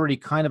that's already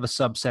kind of a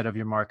subset of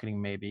your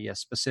marketing, maybe a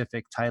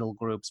specific title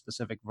group,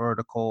 specific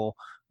vertical,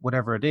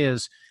 whatever it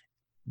is,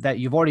 that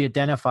you've already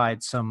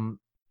identified some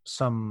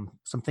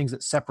things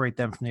that separate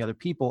them from the other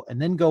people,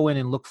 and then go in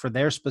and look for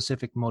their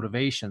specific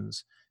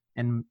motivations.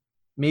 And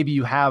maybe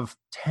you have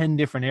 10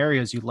 different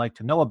areas you'd like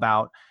to know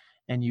about,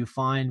 and you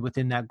find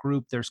within that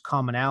group there's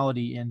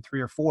commonality in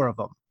 3 or 4 of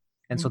them,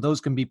 and so those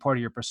can be part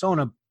of your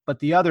persona, but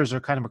the others are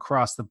kind of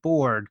across the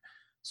board.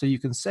 So you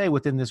can say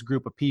within this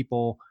group of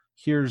people,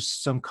 here's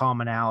some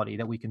commonality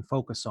that we can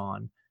focus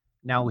on.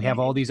 Now we have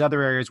all these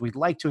other areas we'd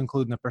like to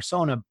include in the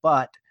persona,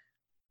 but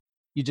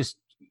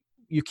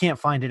you can't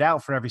find it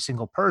out for every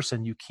single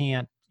person. You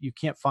can't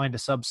find a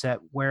subset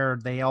where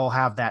they all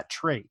have that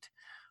trait.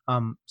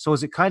 So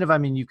is it kind of, I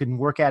mean, you can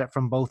work at it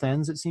from both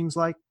ends, it seems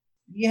like?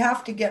 You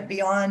have to get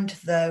beyond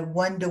the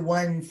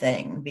one-to-one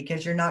thing,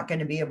 because you're not going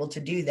to be able to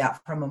do that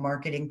from a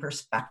marketing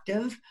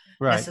perspective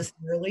Right.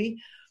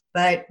 necessarily.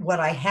 But what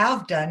I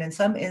have done in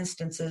some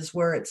instances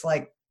where it's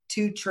like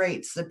two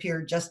traits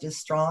appear just as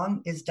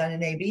strong is done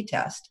an A/B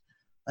test.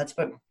 Let's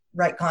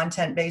write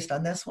content based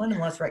on this one,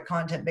 and let's write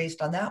content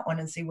based on that one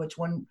and see which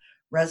one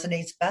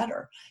resonates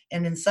better.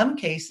 And in some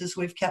cases,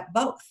 we've kept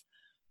both,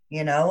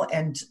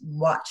 and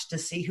watch to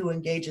see who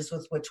engages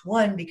with which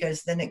one,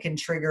 because then it can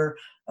trigger,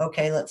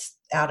 okay, let's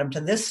add them to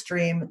this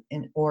stream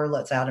or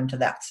let's add them to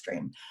that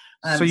stream.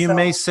 So you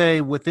may say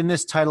within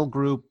this title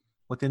group,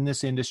 within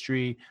this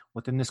industry,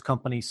 within this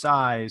company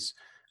size,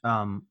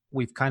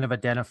 we've kind of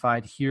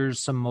identified, here's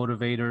some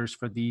motivators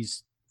for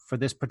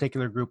this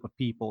particular group of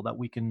people that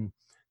we can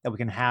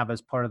have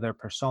as part of their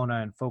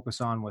persona and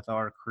focus on with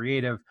our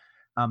creative.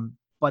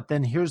 But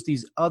then here's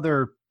these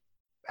other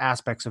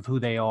aspects of who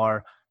they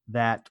are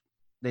that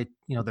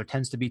there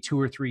tends to be 2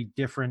 or 3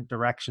 different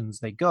directions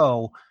they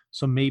go.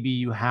 So maybe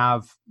you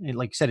have,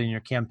 like you said, in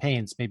your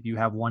campaigns, maybe you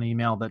have one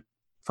email that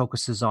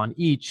focuses on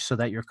each so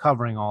that you're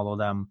covering all of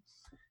them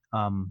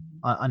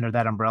under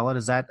that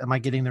umbrella. Am I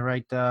getting the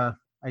right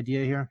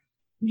idea here?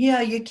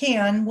 Yeah, you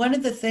can. One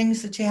of the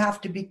things that you have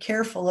to be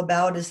careful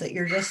about is that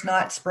you're just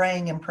not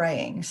spraying and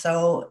praying.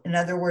 So in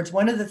other words,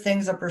 one of the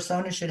things a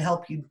persona should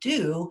help you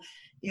do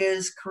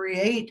is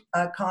create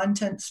a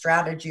content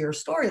strategy or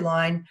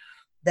storyline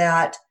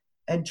that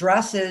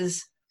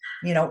addresses,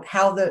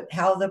 how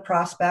the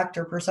prospect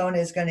or persona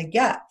is going to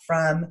get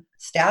from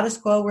status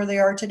quo where they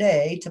are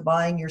today to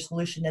buying your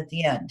solution at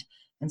the end.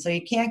 And so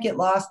you can't get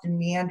lost in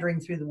meandering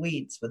through the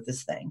weeds with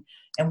this thing.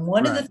 And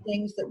one of the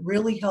things that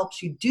really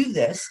helps you do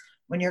this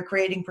when you're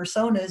creating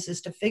personas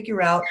is to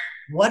figure out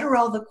what are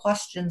all the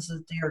questions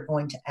that they are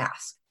going to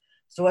ask.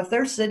 So if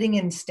they're sitting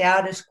in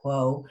status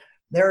quo,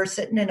 they're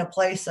sitting in a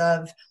place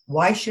of,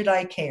 why should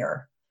I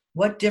care?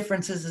 What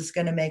difference is this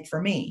going to make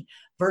for me?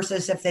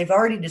 Versus if they've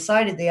already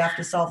decided they have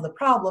to solve the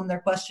problem,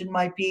 their question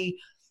might be,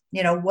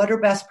 what are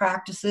best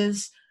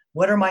practices?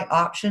 What are my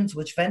options?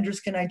 Which vendors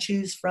can I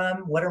choose from?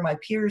 What are my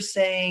peers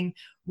saying?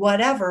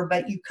 Whatever.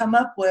 But you come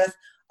up with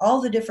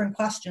all the different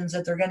questions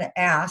that they're going to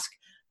ask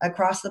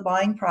across the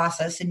buying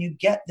process. And you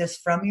get this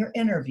from your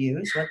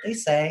interviews, what they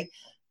say,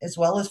 as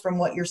well as from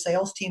what your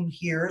sales team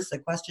hears, the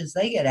questions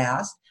they get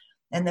asked.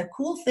 And the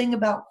cool thing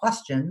about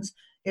questions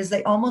is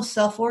they almost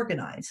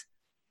self-organize,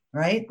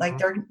 right? Like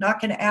they're not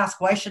going to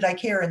ask, why should I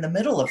care in the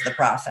middle of the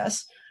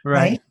process,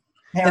 right?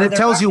 And it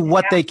tells you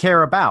what they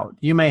care about.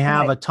 You may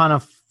have a ton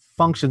of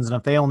functions, and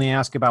if they only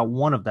ask about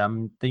one of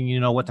them, then you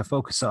know what to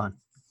focus on.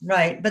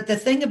 Right. But the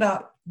thing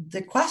about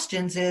the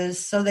questions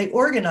is, so they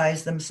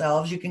organize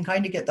themselves. You can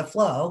kind of get the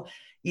flow.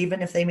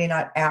 Even if they may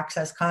not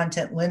access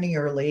content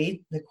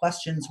linearly, the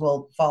questions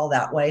will fall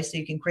that way. So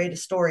you can create a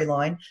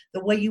storyline.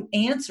 The way you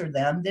answer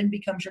them then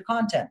becomes your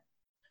content.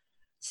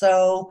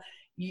 So,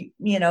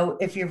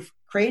 if you're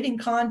creating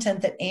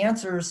content that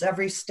answers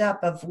every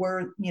step of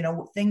where,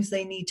 things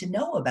they need to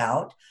know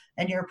about,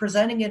 and you're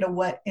presenting it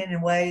in a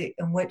way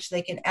in which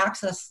they can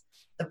access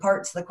the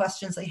parts, the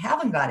questions they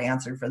haven't got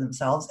answered for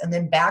themselves, and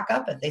then back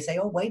up if they say,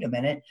 oh, wait a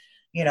minute,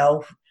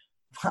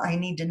 I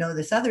need to know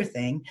this other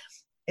thing.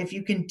 If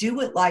you can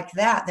do it like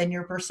that, then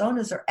your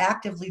personas are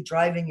actively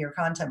driving your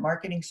content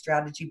marketing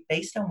strategy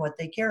based on what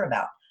they care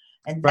about.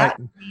 And that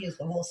to me is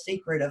the whole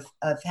secret of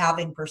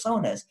having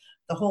personas,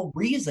 the whole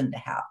reason to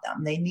have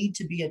them. They need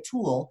to be a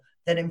tool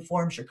that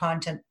informs your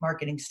content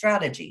marketing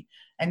strategy.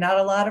 And not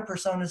a lot of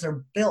personas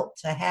are built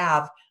to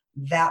have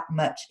that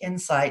much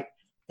insight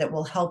that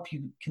will help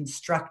you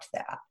construct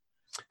that.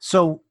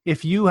 So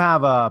if you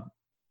have a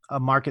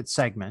market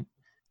segment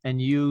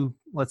and you,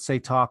 let's say,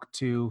 talk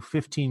to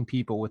 15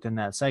 people within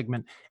that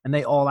segment and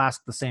they all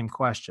ask the same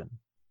question,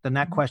 then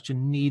that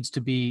question needs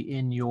to be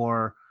in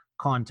your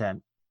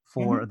content.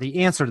 For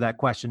the answer to that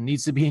question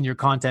needs to be in your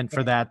content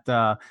for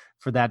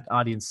that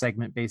audience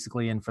segment,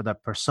 basically, and for the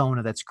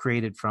persona that's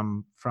created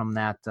from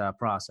that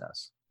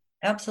process.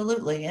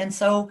 Absolutely. And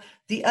so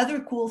the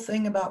other cool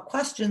thing about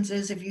questions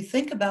is, if you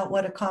think about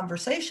what a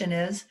conversation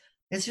is,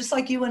 it's just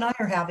like you and I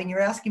are having.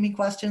 You're asking me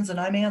questions and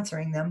I'm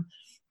answering them,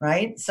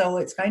 right? So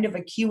it's kind of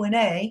a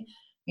Q&A.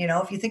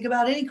 If you think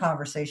about any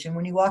conversation,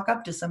 when you walk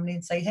up to somebody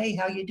and say, hey,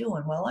 how you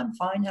doing? Well, I'm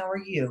fine. How are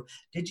you?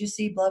 Did you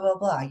see blah, blah,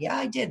 blah? Yeah,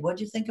 I did.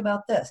 What'd you think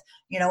about this?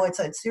 It's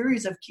a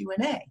series of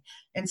Q&A.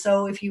 And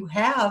so if you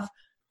have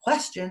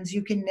questions,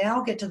 you can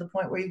now get to the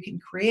point where you can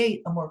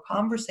create a more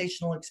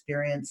conversational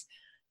experience.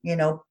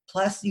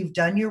 Plus you've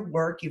done your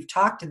work, you've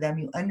talked to them,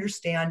 you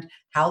understand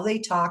how they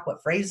talk,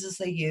 what phrases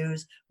they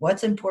use,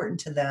 what's important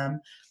to them.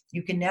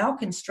 You can now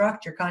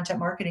construct your content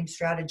marketing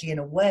strategy in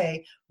a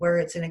way where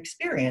it's an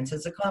experience,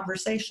 it's a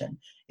conversation,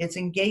 it's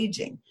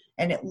engaging.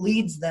 and it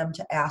leads them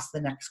to ask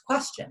the next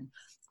question,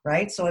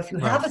 right? So if you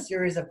have Right. a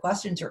series of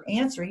questions you're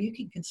answering, you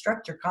can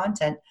construct your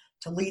content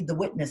to lead the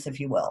witness, if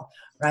you will,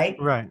 right?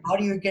 Right. How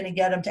are you going to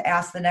get them to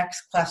ask the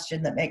next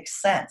question that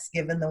makes sense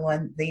given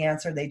the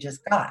answer they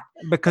just got?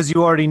 Because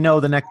you already know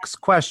the next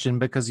question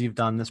because you've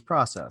done this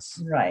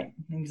process. Right,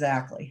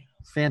 exactly.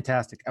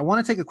 Fantastic. I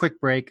want to take a quick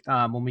break.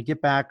 When we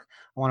get back,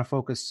 I want to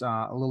focus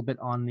a little bit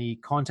on the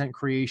content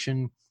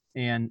creation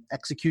and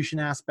execution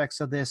aspects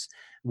of this.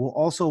 We'll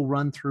also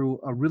run through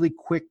a really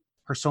quick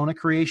persona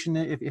creation,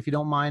 if you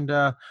don't mind,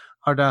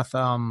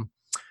 Hardath.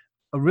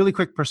 A really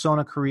quick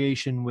persona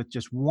creation with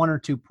just 1 or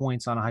 2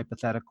 points on a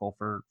hypothetical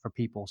for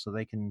people, so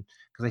they can,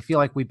 because I feel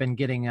like we've been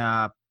getting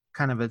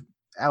kind of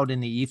out in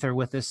the ether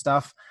with this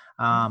stuff.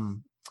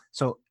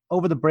 So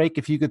over the break,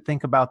 if you could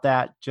think about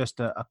that, just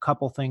a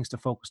couple things to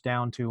focus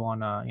down to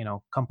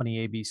on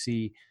company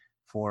ABC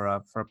for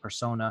a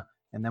persona,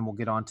 and then we'll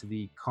get on to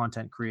the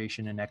content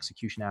creation and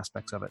execution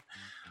aspects of it.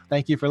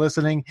 Thank you for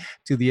listening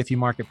to the If You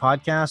Market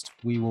podcast.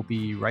 We will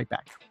be right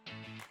back.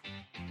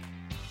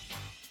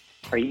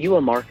 Are you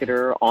a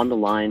marketer on the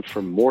line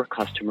for more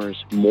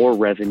customers, more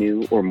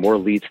revenue, or more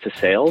leads to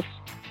sales?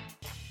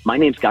 My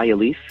name's Guy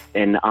Alif,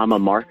 and I'm a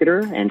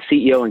marketer and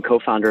CEO and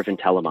co-founder of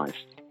Intellimise.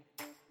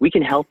 We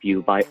can help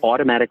you by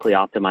automatically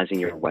optimizing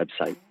your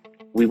website.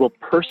 We will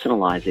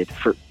personalize it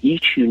for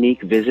each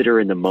unique visitor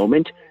in the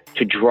moment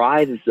to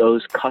drive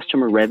those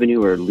customer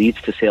revenue or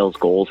leads to sales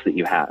goals that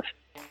you have.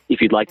 If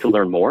you'd like to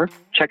learn more,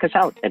 check us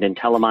out at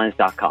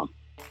Intellimise.com.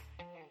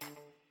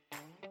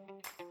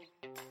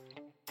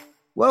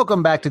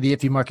 Welcome back to the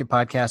If You Market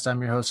podcast.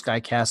 I'm your host, Guy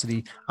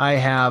Cassidy. I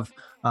have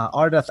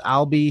Hardath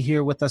Alby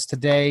here with us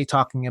today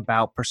talking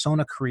about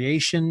persona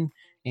creation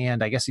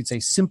and I guess you'd say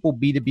simple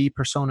B2B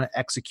persona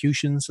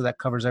execution. So that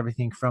covers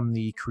everything from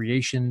the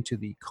creation to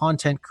the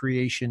content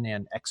creation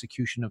and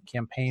execution of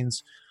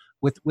campaigns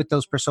with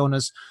those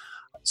personas.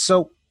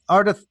 So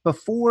Hardath,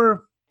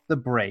 before the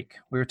break,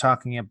 we were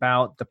talking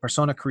about the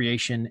persona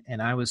creation,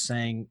 and I was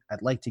saying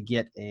I'd like to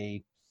get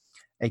a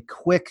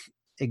quick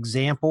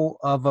example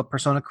of a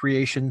persona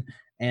creation,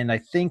 and I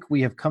think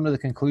we have come to the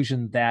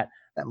conclusion that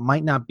that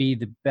might not be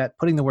the best.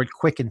 Putting the word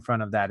quick in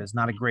front of that is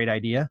not a great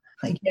idea.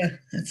 Yeah,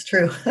 that's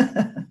true.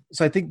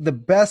 So I think the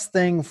best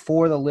thing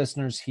for the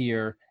listeners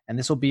here, and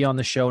this will be on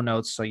the show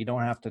notes, so you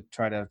don't have to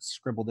try to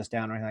scribble this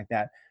down or anything like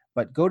that,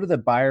 but go to the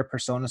buyer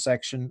persona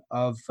section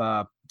of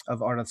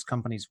Hardath's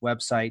company's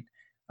website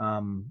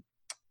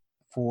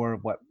for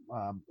what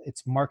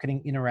it's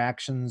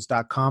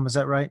marketinginteractions.com. Is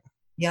that right?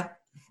 Yep.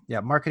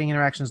 Yeah,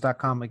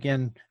 marketinginteractions.com.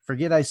 Again,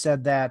 forget I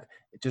said that.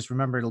 Just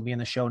remember, it'll be in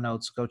the show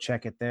notes. Go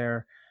check it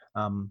there.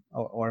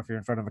 Or if you're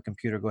in front of a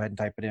computer, go ahead and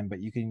type it in. But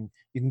you can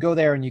go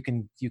there and you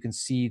can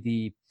see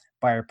the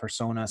buyer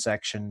persona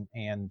section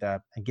and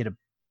get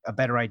a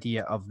better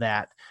idea of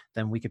that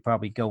than we could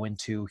probably go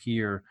into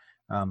here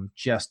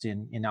just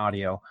in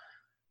audio.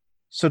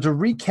 So to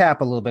recap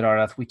a little bit,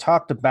 Hardath, we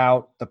talked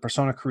about the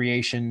persona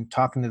creation,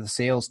 talking to the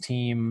sales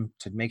team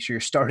to make sure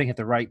you're starting at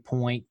the right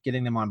point,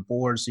 getting them on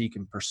board so you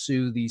can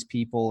pursue these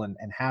people and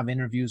have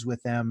interviews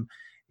with them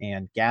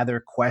and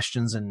gather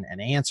questions and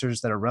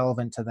answers that are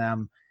relevant to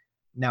them.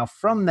 Now,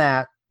 from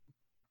that,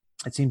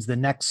 it seems the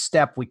next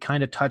step we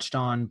kind of touched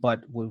on,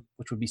 but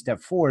which would be step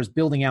 4, is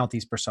building out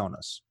these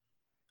personas.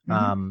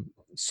 Mm-hmm.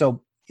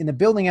 So in the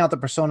building out the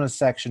personas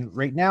section,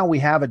 right now we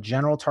have a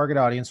general target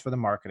audience for the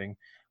marketing.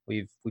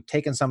 We've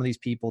taken some of these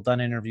people, done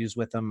interviews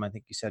with them. I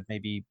think you said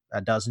maybe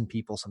a dozen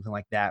people, something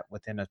like that,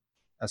 within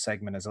a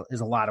segment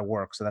is a lot of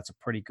work. So that's a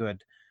pretty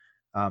good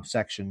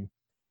section.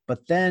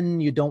 But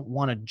then you don't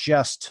want to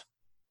just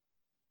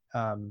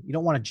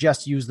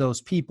use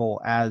those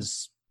people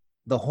as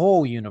the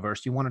whole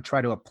universe. You want to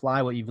try to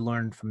apply what you've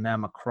learned from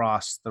them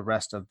across the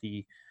rest of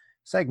the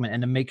segment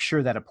and to make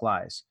sure that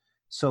applies.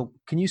 So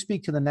can you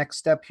speak to the next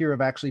step here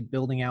of actually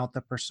building out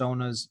the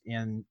personas,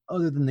 and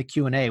other than the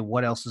Q&A,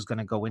 what else is going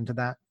to go into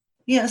that?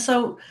 Yeah,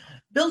 so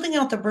building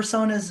out the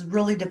personas is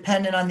really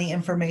dependent on the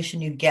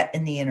information you get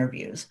in the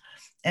interviews.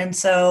 And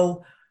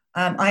so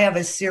I have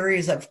a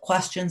series of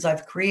questions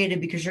I've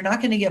created because you're not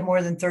going to get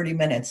more than 30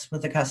 minutes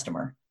with a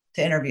customer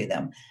to interview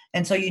them.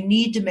 And so you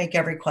need to make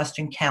every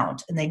question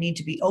count, and they need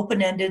to be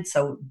open-ended.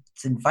 So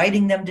it's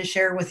inviting them to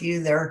share with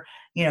you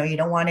you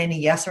don't want any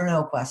yes or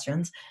no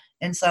questions.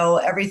 And so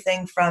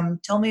everything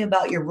from tell me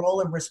about your role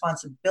and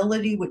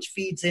responsibility, which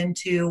feeds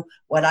into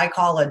what I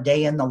call a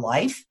day in the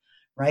life,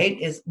 right?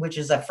 Which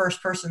is a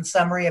first person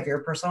summary of your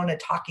persona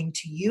talking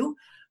to you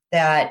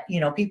that,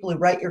 people who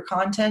write your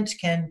content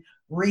can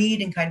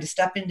read and kind of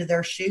step into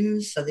their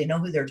shoes so they know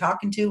who they're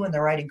talking to when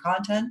they're writing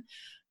content,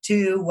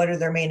 to what are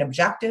their main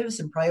objectives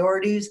and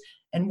priorities,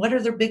 and what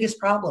are their biggest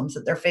problems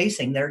that they're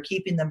facing that are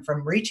keeping them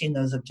from reaching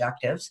those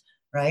objectives,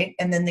 right?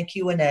 And then the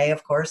Q&A,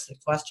 of course, the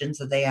questions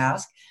that they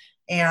ask.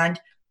 And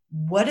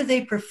what do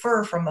they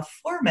prefer from a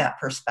format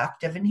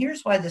perspective? And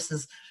here's why this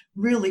is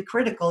really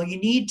critical. You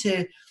need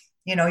to,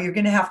 you're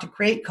going to have to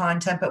create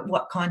content, but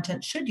what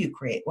content should you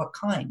create? What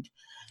kind?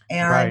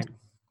 And right.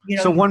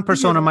 So one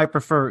persona hear, might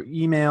prefer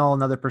email,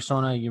 another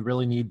persona, you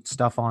really need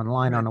stuff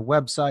online on a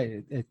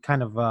website, it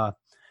kind of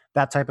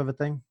that type of a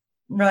thing.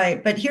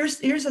 right. But here's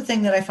the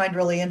thing that I find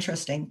really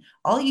interesting.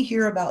 All you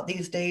hear about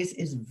these days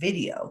is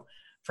video.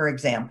 For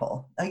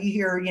example, you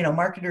hear,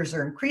 marketers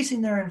are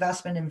increasing their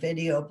investment in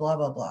video, blah,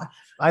 blah, blah.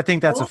 I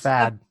think that's a Most of,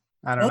 fad.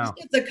 I don't know.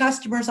 most of the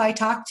customers I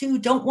talk to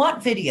don't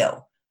want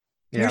video.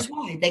 Yeah. Here's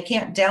why. They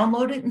can't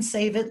download it and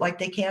save it like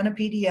they can a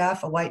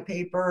PDF, a white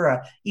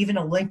paper, even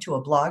a link to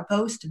a blog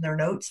post in their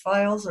notes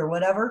files or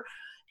whatever.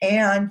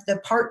 And the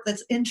part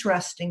that's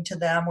interesting to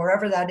them,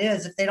 wherever that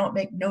is, if they don't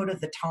make note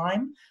of the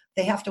time,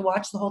 they have to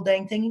watch the whole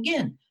dang thing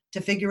again to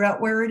figure out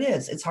where it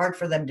is. It's hard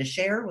for them to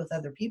share with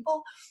other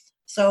people.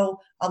 So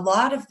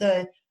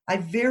I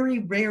very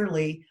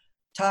rarely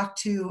talk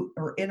to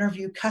or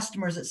interview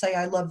customers that say,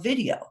 I love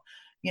video.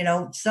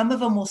 Some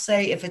of them will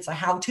say, if it's a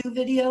how-to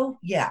video,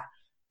 yeah,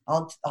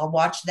 I'll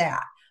watch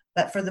that.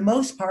 But for the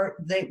most part,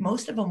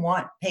 most of them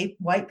want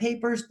white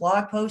papers,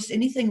 blog posts,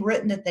 anything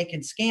written that they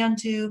can scan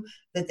to,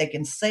 that they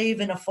can save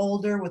in a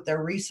folder with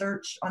their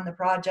research on the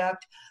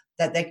project,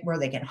 where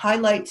they can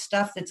highlight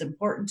stuff that's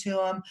important to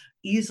them,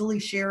 easily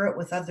share it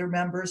with other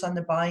members on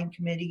the buying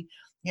committee,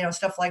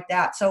 stuff like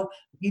that. So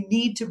you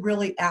need to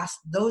really ask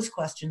those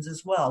questions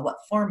as well. What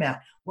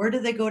format? Where do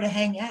they go to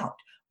hang out?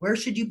 Where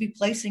should you be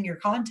placing your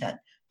content?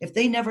 If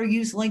they never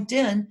use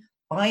LinkedIn,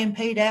 buying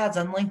paid ads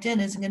on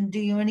LinkedIn isn't going to do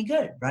you any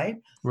good, right?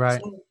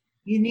 Right. So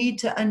you need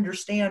to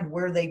understand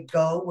where they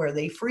go, where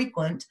they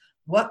frequent,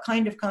 what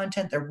kind of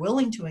content they're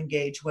willing to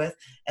engage with.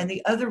 And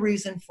the other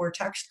reason for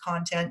text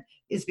content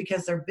is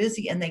because they're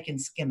busy and they can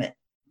skim it.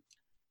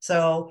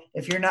 So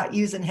if you're not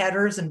using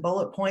headers and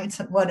bullet points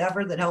and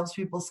whatever that helps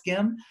people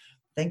skim,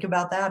 think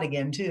about that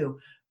again too,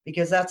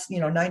 because that's,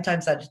 9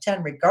 times out of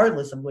 10,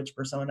 regardless of which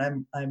persona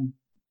I'm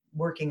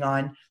working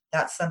on,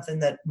 that's something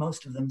that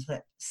most of them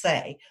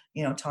say,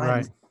 time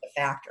is a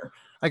factor.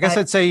 I guess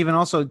I'd say even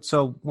also,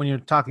 so when you're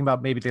talking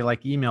about maybe they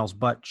like emails,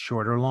 but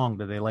short or long,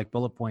 do they like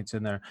bullet points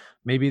in there?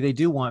 Maybe they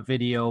do want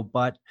video,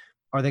 but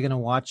are they going to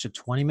watch a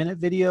 20-minute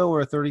video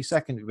or a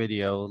 30-second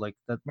video? Like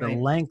the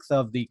length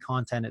of the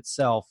content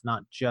itself,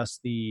 not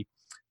just the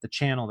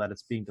channel that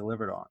it's being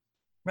delivered on.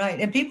 Right.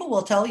 And people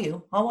will tell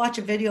you, I'll watch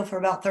a video for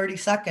about 30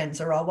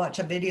 seconds, or I'll watch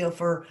a video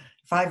for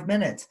 5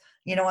 minutes.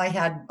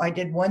 I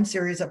did one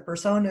series of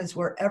personas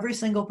where every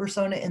single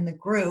persona in the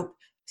group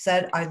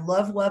said, I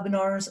love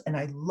webinars and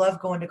I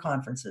love going to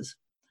conferences.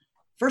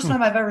 First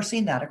time I've ever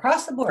seen that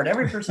across the board,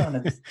 every persona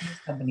in this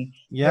company.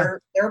 Yeah.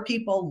 Their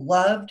people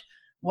loved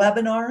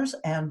webinars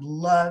and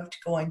loved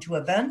going to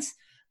events.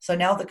 So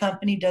now the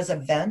company does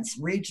events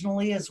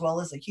regionally as well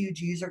as a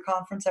huge user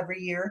conference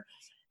every year.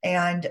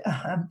 And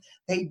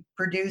they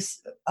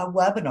produce a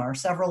webinar,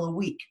 several a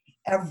week,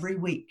 every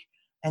week.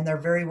 And they're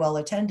very well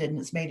attended. And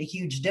it's made a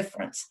huge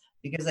difference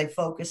because they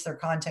focus their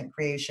content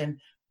creation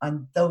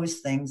on those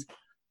things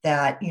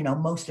that,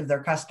 most of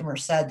their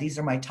customers said, these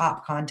are my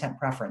top content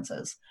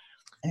preferences.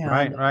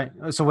 And right.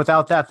 So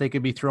without that, they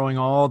could be throwing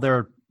all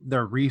their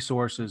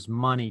resources,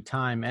 money,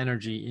 time,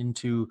 energy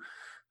into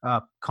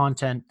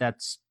content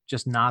that's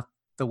just not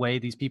the way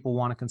these people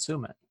want to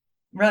consume it.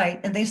 Right.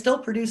 And they still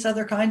produce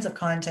other kinds of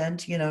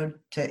content,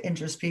 to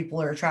interest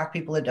people or attract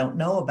people that don't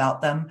know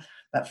about them.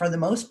 But for the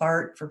most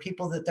part, for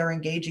people that they're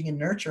engaging and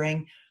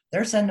nurturing,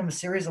 they're sending them a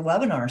series of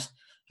webinars,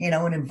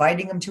 and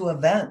inviting them to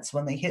events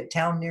when they hit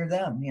town near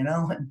them,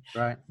 and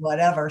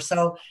whatever.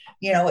 So,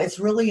 it's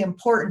really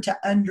important to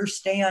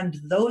understand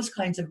those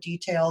kinds of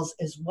details,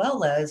 as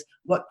well as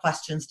what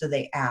questions do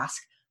they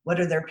ask? What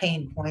are their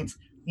pain points?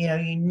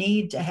 You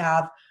need to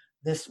have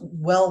this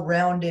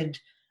well-rounded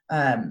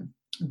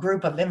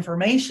group of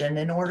information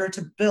in order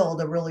to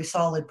build a really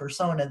solid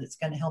persona that's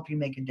going to help you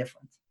make a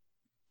difference.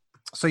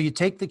 So you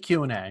take the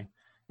Q&A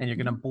and you're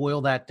going to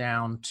boil that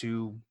down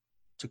to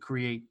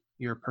create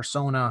your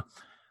persona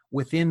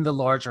within the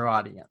larger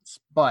audience.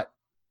 But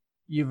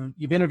you've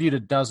interviewed a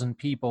dozen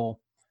people.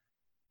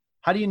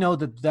 How do you know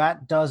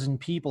that dozen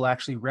people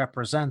actually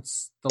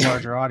represents the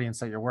larger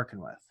audience that you're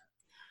working with?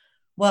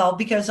 Well,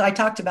 because I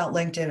talked about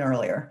LinkedIn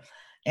earlier.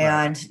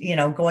 And,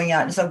 going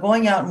out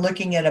and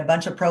looking at a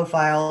bunch of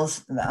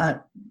profiles,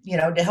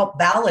 to help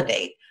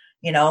validate,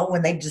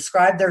 when they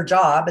describe their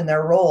job and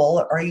their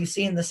role, are you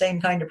seeing the same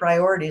kind of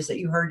priorities that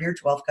you heard your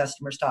 12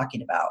 customers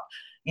talking about?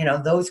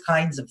 Those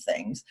kinds of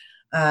things.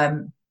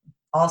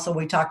 Also,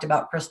 we talked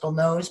about Crystal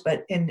Knows,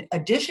 but in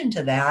addition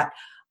to that,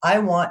 I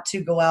want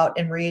to go out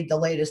and read the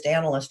latest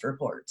analyst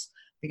reports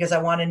because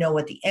I want to know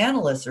what the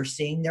analysts are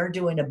seeing. They're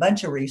doing a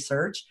bunch of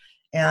research.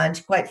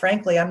 And quite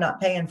frankly, I'm not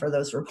paying for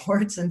those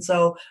reports. And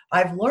so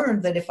I've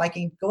learned that if I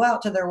can go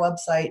out to their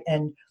website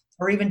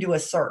or even do a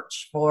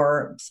search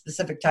for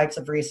specific types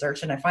of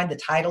research, and I find the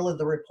title of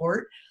the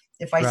report,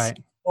 if I search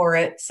for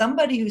it,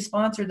 somebody who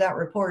sponsored that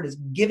report is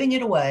giving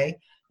it away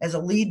as a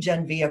lead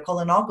gen vehicle,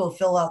 and I'll go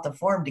fill out the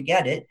form to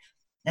get it.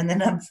 And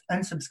then I'm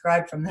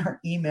unsubscribed from their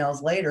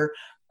emails later.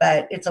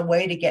 But it's a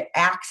way to get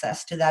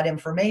access to that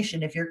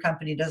information if your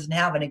company doesn't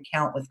have an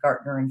account with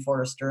Gartner and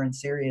Forrester and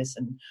Sirius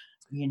and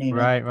you name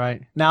it.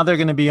 Right. Now they're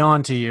going to be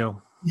on to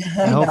you.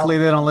 I know. Hopefully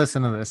they don't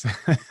listen to this.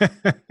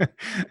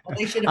 Well,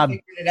 they should have um,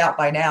 figured it out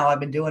by now. I've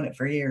been doing it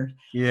for years.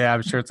 yeah,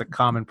 I'm sure it's a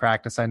common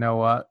practice. I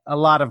know a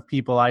lot of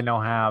people I know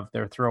have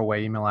their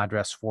throwaway email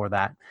address for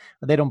that.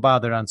 But they don't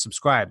bother to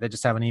unsubscribe. They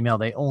just have an email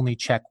they only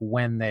check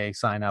when they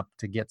sign up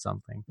to get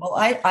something. Well,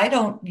 I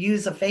don't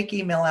use a fake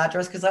email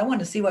address because I want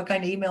to see what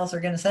kind of emails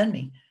they're going to send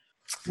me.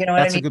 You know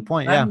what I That's a mean? good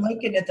point. Yeah. I'm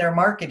looking at their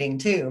marketing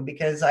too,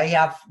 because I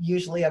have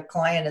usually a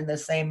client in the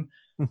same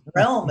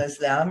realm as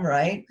them,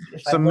 right?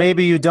 If So I'm looking,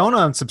 maybe you don't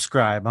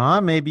unsubscribe,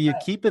 huh? Maybe you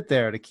keep it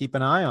there to keep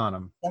an eye on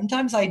them.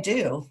 sometimes I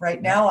do. Right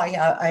Yeah. now,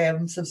 I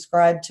am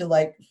subscribed to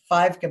like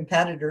 5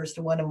 competitors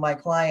to one of my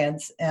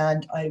clients,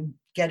 and I'm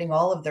getting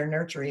all of their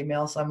nurture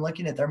emails. So I'm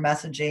looking at their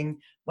messaging,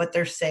 what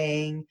they're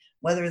saying,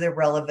 whether they're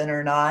relevant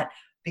or not.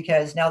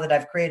 Because now that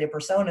I've created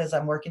personas,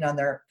 I'm working on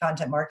their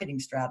content marketing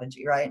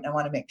strategy, right? And I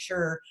want to make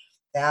sure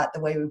that the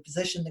way we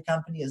position the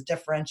company is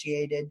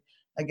differentiated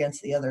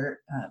against the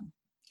other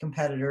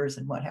competitors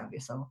and what have you.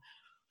 So,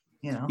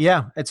 you know.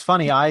 Yeah, it's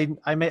funny. I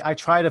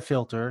try to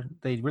filter.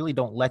 They really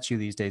don't let you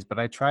these days, but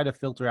I try to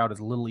filter out as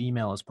little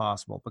email as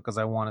possible because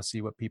I want to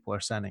see what people are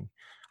sending.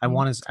 I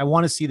want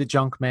to see the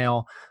junk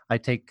mail. I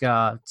take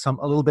a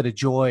little bit of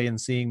joy in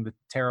seeing the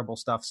terrible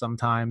stuff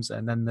sometimes,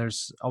 and then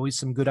there's always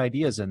some good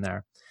ideas in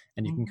there,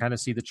 and you can kind of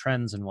see the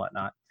trends and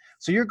whatnot.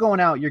 So you're going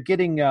out, you're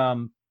getting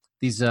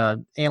these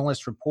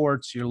analyst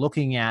reports. You're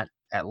looking at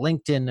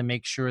LinkedIn to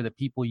make sure that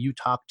people you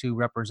talk to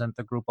represent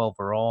the group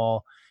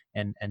overall,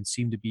 and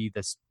seem to be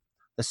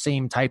the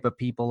same type of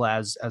people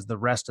as the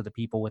rest of the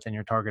people within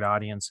your target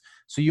audience.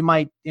 So you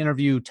might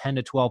interview 10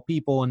 to 12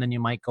 people, and then you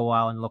might go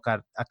out and look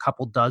at a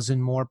couple dozen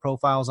more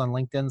profiles on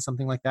LinkedIn,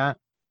 something like that.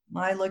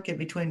 I look at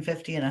between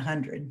 50 and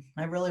 100.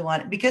 I really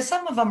want it because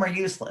some of them are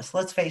useless.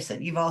 Let's face it.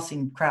 You've all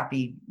seen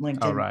crappy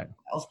LinkedIn All right.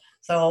 profiles.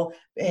 So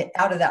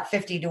out of that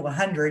 50 to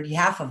 100,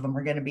 half of them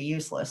are going to be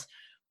useless.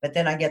 But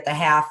then I get the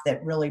half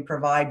that really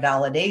provide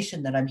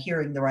validation that I'm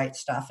hearing the right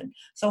stuff. And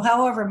so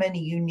however many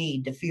you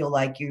need to feel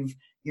like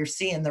you're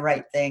seeing the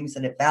right things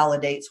and it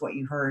validates what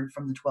you heard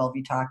from the 12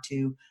 you talked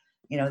to,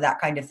 you know,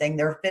 that kind of thing.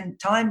 There have been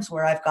times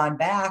where I've gone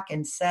back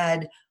and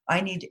said,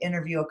 I need to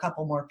interview a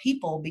couple more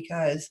people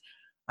because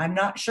I'm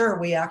not sure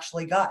we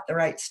actually got the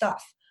right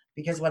stuff,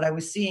 because what I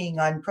was seeing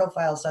on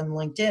profiles on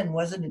LinkedIn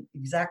wasn't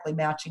exactly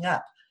matching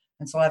up.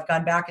 And so I've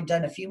gone back and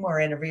done a few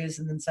more interviews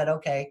and then said,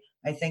 okay,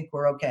 I think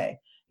we're okay,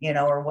 you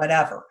know, or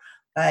whatever.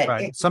 But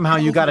Right. Somehow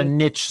you got a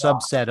niche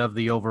subset of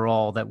the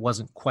overall that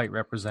wasn't quite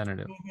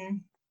representative. Mm-hmm.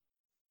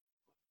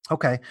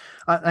 Okay.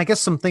 I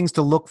guess some things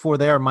to look for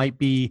there might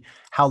be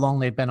how long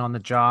they've been on the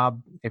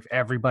job. If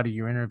everybody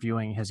you're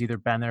interviewing has either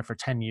been there for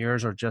 10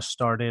 years or just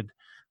started,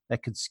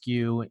 that could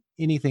skew.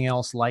 Anything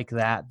else like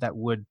that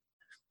would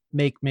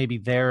make maybe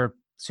their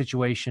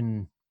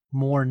situation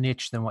more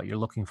niche than what you're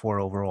looking for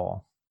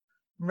overall.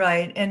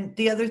 Right. And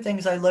the other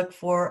things I look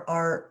for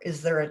are,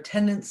 is there a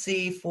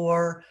tendency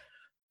for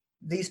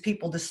these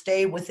people to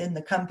stay within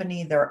the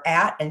company they're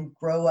at and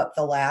grow up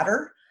the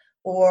ladder?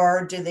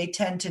 Or do they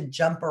tend to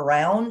jump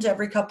around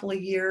every couple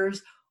of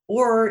years?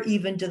 Or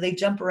even do they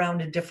jump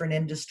around in different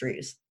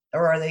industries?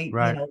 Or are they,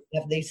 Right.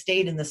 Have they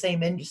stayed in the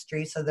same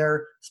industry, so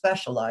they're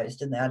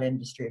specialized in that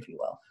industry, if you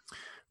will?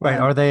 Right.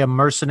 Are they a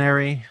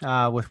mercenary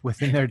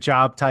within their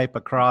job type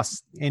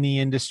across any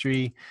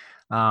industry?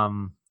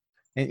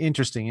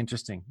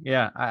 Interesting.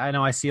 Yeah, I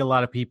know I see a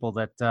lot of people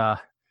that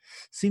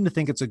seem to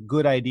think it's a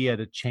good idea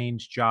to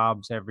change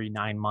jobs every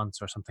 9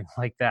 months or something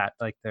like that.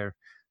 Like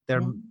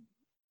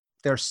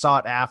they're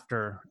sought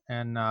after.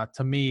 And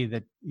to me,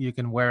 that you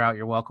can wear out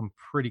your welcome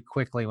pretty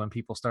quickly when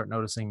people start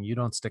noticing you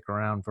don't stick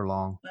around for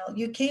long. Well,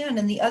 you can.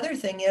 And the other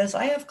thing is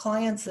I have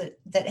clients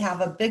that have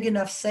a big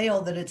enough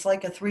sale that it's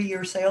like a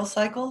 3-year sales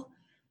cycle.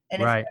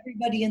 And Right. if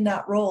everybody in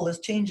that role is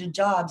changing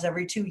jobs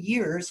every 2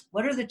 years,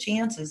 what are the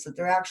chances that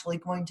they're actually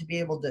going to be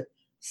able to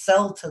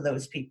sell to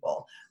those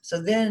people?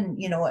 So then,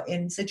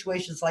 in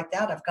situations like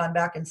that, I've gone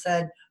back and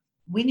said,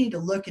 we need to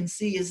look and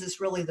see, is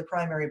this really the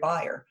primary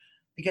buyer?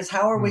 Because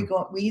how are we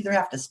going? We either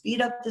have to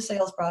speed up the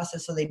sales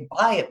process so they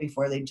buy it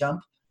before they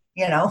jump,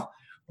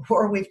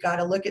 or we've got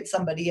to look at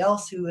somebody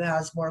else who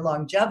has more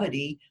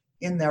longevity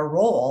in their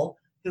role,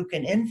 who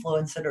can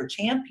influence it or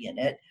champion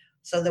it,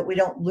 so that we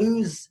don't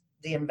lose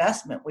the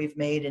investment we've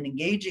made in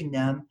engaging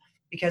them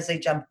because they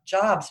jump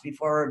jobs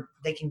before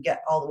they can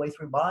get all the way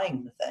through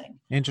buying the thing.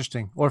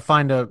 Interesting. Or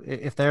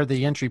if they're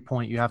the entry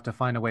point, you have to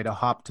find a way to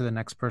hop to the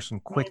next person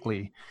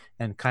quickly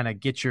and kind of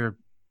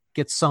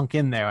get sunk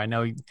in there. I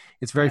know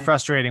it's very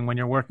frustrating when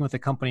you're working with a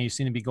company, you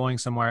seem to be going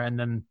somewhere, and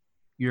then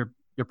your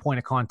point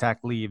of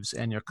contact leaves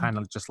and you're kind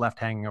of just left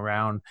hanging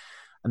around.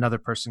 Another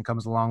person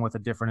comes along with a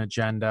different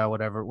agenda,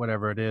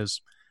 whatever it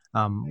is.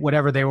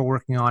 Whatever they were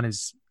working on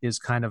is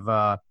kind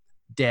of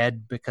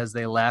dead because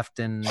they left,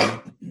 and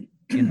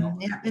and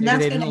maybe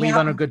they didn't leave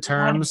on good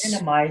terms.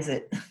 Minimize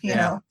it, you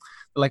know.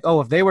 Like, oh,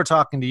 if they were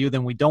talking to you,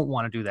 then we don't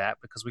want to do that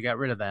because we got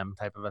rid of them,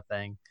 type of a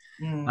thing.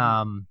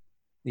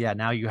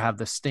 Now you have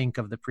the stink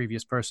of the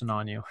previous person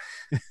on you.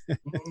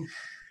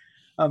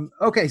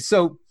 Okay,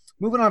 so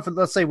moving on,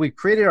 let's say we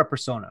created our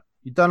persona.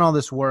 you've done all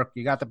this work,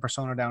 you got the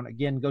persona down.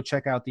 Again, go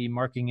check out the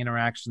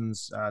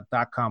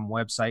marketinginteractions.com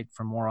website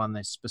for more on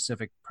the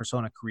specific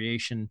persona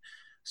creation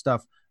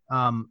stuff.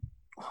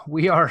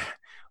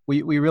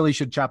 We really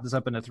should chop this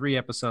up into 3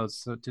 episodes,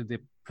 so to the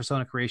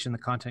persona creation, the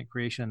content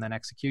creation, and then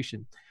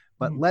execution.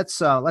 But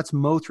let's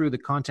mow through the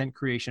content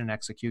creation and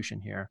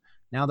execution here.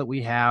 Now that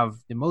we have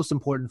the most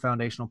important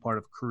foundational part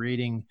of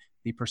creating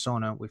the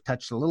persona, we've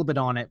touched a little bit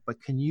on it, but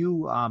can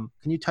you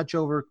touch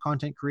over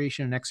content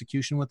creation and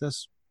execution with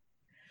this?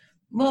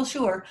 Well,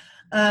 sure.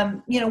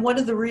 One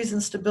of the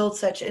reasons to build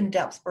such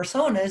in-depth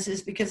personas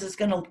is because it's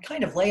going to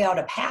kind of lay out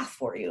a path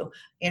for you,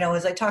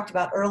 as I talked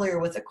about earlier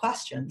with the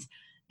questions.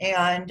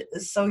 And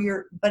so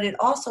but it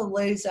also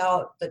lays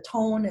out the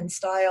tone and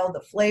style,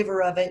 the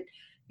flavor of it.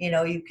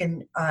 You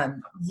can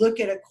look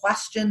at a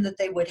question that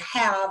they would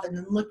have and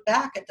then look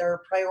back at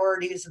their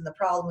priorities and the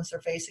problems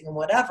they're facing and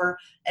whatever,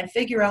 and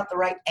figure out the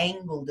right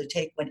angle to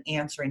take when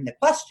answering the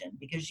question,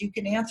 because you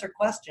can answer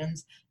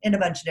questions in a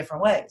bunch of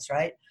different ways,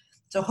 right?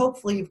 So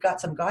hopefully you've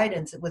got some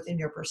guidance within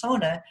your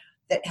persona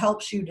that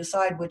helps you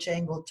decide which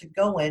angle to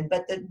go in.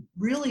 But the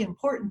really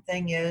important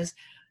thing is,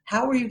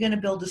 how are you going to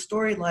build a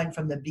storyline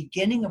from the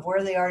beginning of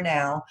where they are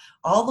now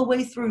all the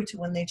way through to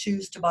when they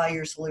choose to buy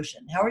your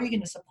solution? How are you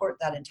going to support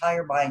that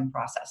entire buying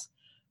process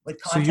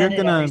with content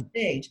at every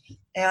stage?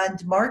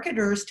 And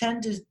marketers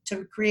tend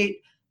to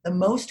create the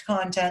most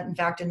content. In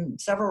fact, in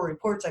several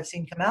reports I've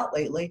seen come out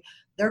lately,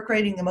 they're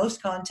creating the most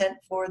content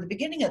for the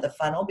beginning of the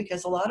funnel,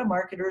 because a lot of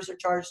marketers are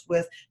charged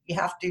with, you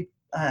have to,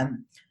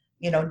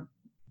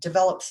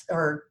 develop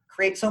or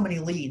create so many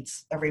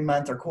leads every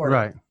month or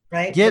quarter.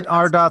 Right. Get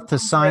RDOT to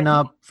sign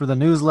up for the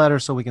newsletter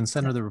so we can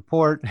send her the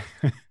report.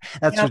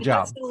 That's your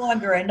job. That's no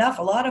longer enough.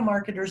 A lot of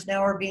marketers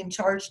now are being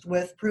charged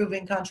with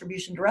proving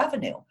contribution to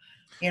revenue,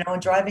 and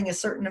driving a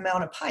certain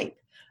amount of pipe.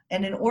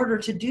 And in order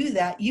to do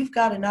that, you've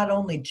got to not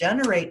only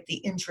generate the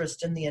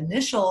interest in the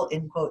initial,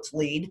 in quotes,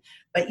 lead,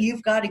 but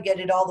you've got to get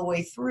it all the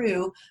way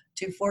through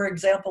to, for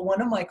example,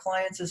 one of my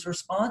clients is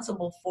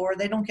responsible for,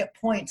 they don't get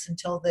points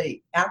until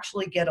they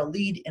actually get a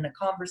lead in a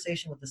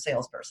conversation with the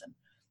salesperson,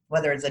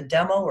 whether it's a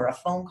demo or a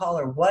phone call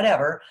or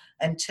whatever.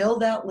 Until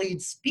that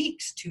lead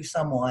speaks to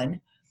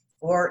someone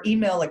or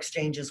email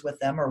exchanges with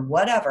them or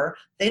whatever,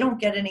 they don't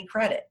get any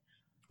credit.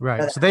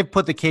 Right. So they've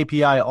put the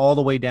KPI all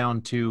the way down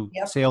to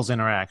sales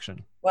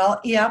interaction.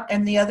 Well, yeah.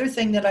 And the other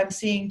thing that I'm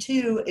seeing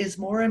too is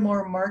more and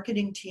more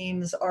marketing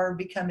teams are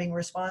becoming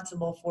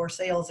responsible for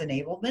sales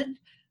enablement.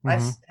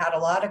 I've had a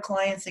lot of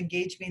clients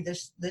engage me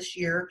this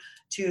year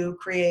to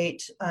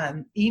create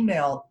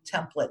email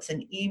templates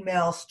and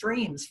email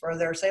streams for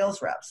their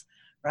sales reps,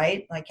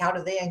 right? Like, how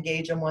do they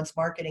engage them once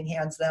marketing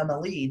hands them a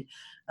lead?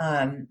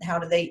 How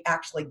do they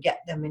actually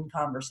get them in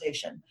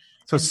conversation?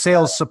 So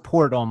sales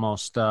support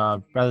almost,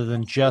 rather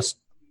than just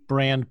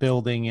brand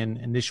building and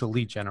initial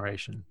lead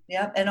generation.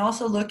 Yeah. And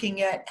also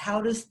looking at, how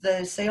does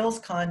the sales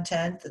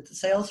content that the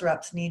sales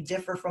reps need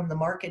differ from the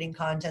marketing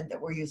content that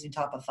we're using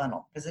top of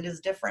funnel? Because it is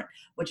different,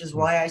 which is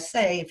why I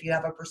say, if you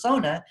have a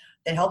persona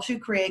that helps you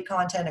create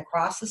content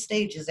across the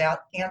stages out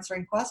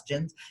answering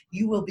questions,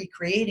 you will be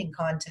creating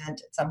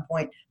content at some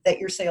point that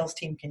your sales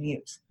team can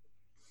use,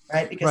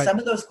 right? Because some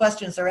of those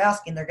questions they're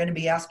asking, they're going to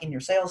be asking your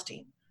sales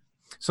team.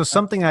 So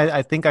something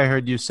I think I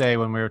heard you say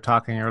when we were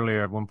talking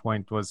earlier at one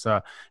point was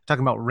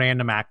talking about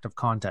random active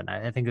content.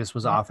 I think this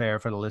was off air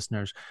for the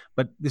listeners,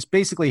 but this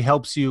basically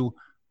helps you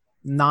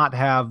not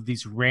have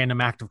these random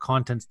active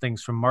content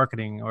things from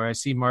marketing. Or I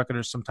see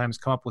marketers sometimes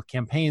come up with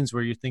campaigns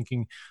where you're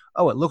thinking,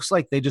 oh, it looks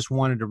like they just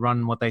wanted to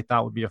run what they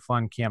thought would be a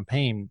fun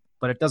campaign,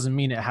 but it doesn't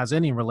mean it has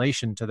any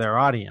relation to their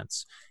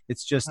audience.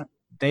 It's just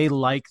they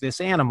like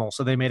this animal,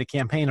 so they made a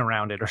campaign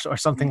around it or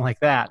something like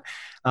that.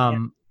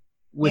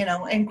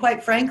 And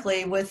quite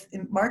frankly,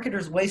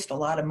 marketers waste a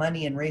lot of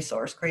money and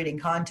resource creating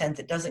content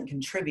that doesn't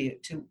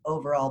contribute to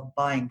overall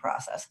buying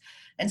process.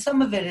 And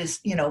some of it is,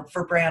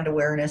 for brand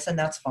awareness, and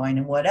that's fine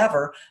and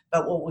whatever.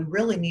 But what we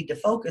really need to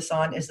focus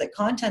on is that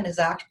content is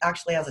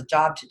actually has a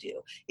job to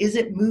do. Is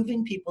it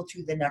moving people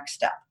to the next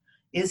step?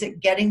 Is it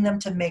getting them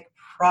to make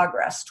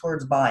progress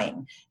towards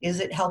buying?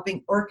 Is it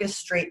helping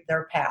orchestrate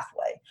their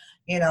pathway?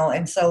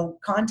 And so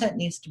content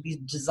needs to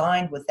be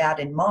designed with that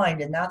in mind.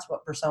 And that's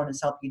what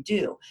personas help you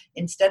do.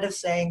 Instead of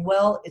saying,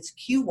 well, it's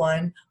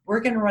Q1,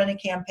 we're going to run a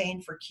campaign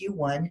for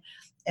Q1.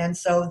 And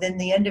so then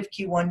the end of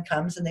Q1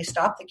 comes and they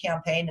stop the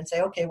campaign and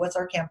say, okay, what's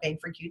our campaign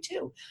for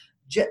Q2?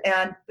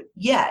 And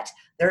yet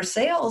their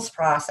sales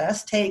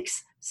process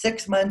takes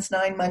 6 months,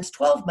 9 months,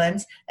 12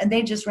 months, and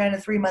they just ran a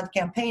 3-month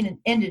campaign and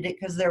ended it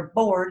because they're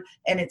bored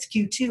and it's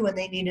Q2 and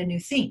they need a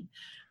new theme.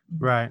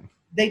 Right.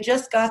 They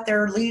just got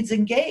their leads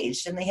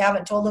engaged and they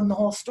haven't told them the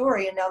whole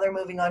story, and now they're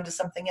moving on to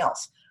something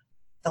else.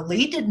 The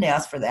lead didn't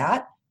ask for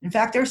that. In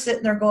fact, they're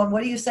sitting there going,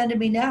 what are you sending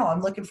me now?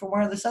 I'm looking for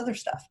more of this other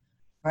stuff,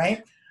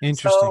 right?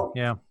 Interesting. So,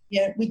 yeah,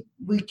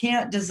 we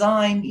can't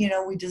design,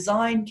 we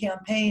design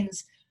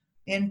campaigns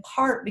in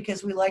part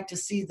because we like to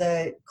see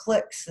the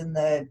clicks and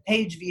the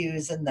page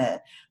views and the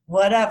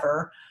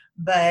whatever,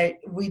 but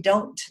we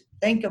don't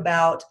think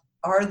about,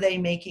 are they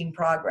making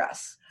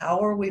progress? How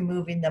are we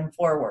moving them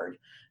forward?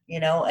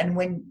 and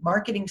when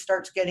marketing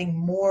starts getting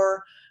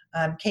more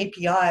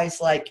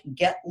KPIs like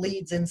get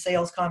leads in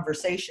sales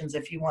conversations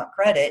if you want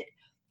credit,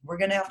 we're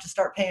going to have to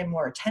start paying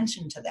more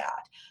attention to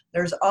that.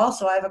 There's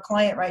also, I have a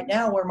client right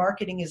now where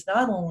marketing is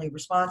not only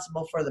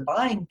responsible for the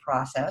buying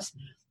process,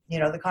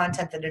 the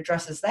content that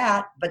addresses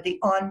that, but the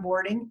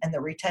onboarding and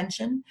the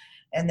retention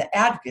and the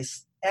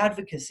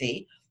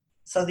advocacy.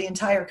 So the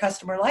entire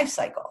customer life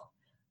cycle,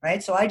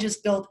 right? So I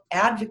just built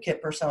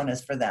advocate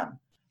personas for them.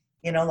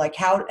 Like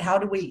how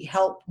do we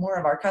help more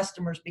of our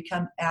customers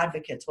become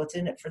advocates? What's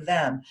in it for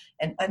them?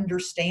 And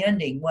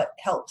understanding what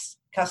helps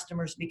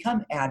customers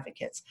become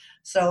advocates.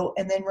 So,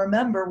 and then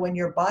remember, when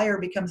your buyer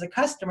becomes a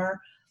customer,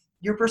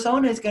 your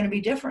persona is going to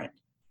be different.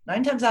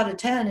 9 times out of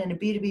 10 in a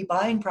B2B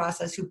buying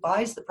process, who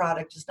buys the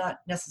product is not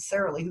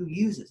necessarily who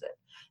uses it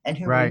and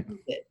who reviews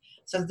it.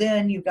 So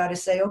then you've got to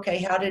say, okay,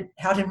 how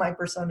did my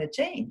persona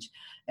change?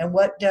 And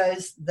what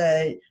does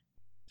the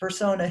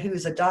persona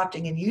who's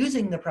adopting and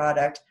using the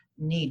product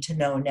need to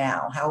know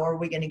now? How are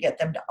we going to get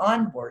them to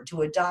onboard,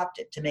 to adopt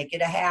it, to make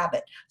it a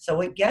habit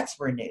so it gets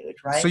renewed,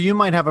 right? So you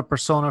might have a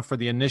persona for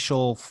the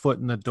initial foot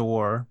in the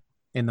door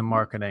in the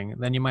marketing.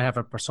 Then you might have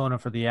a persona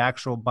for the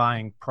actual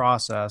buying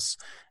process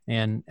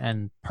and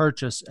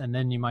purchase. And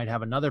then you might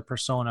have another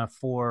persona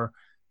for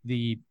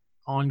the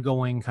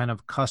ongoing kind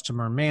of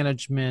customer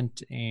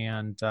management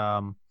and,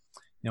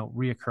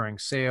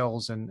 reoccurring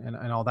sales and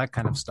all that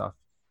kind of stuff.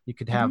 You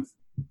could have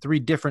 3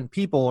 different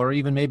people, or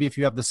even maybe if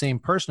you have the same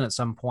person at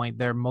some point,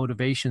 their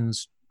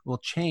motivations will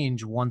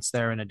change once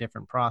they're in a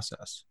different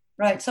process.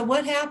 Right. So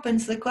what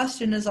happens, the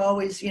question is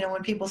always,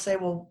 when people say,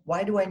 well,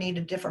 why do I need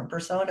a different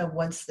persona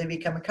once they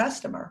become a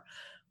customer?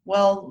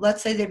 Well,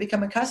 let's say they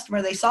become a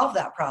customer, they solve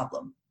that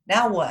problem.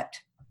 Now what?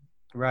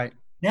 Right.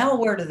 Now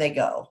where do they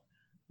go?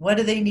 What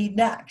do they need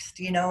next?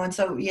 And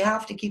so you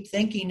have to keep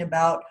thinking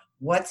about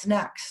what's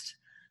next,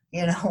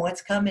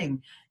 what's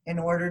coming, in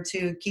order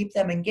to keep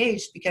them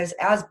engaged, because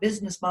as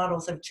business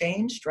models have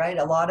changed, right?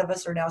 A lot of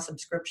us are now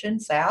subscription,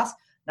 SaaS,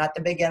 not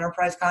the big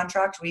enterprise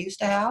contracts we used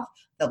to have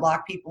that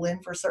lock people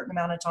in for a certain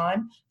amount of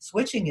time.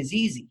 Switching is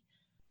easy.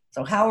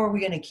 So how are we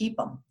going to keep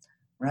them,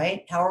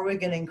 right? How are we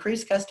going to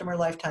increase customer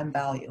lifetime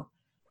value?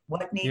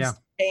 What needs to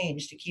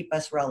change to keep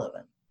us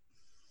relevant?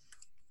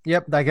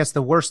 Yep. I guess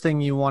the worst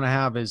thing you want to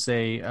have is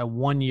a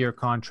 1-year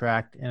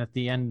contract. And at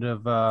the end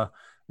of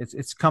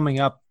it's coming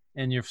up,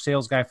 and your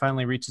sales guy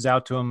finally reaches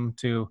out to him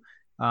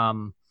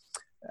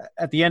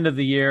at the end of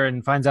the year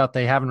and finds out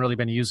they haven't really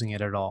been using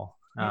it at all.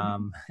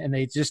 And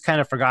they just kind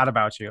of forgot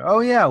about you. Oh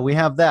yeah, we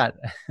have that.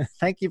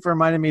 Thank you for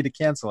reminding me to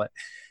cancel it.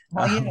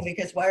 Well,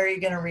 because why are you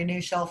going to renew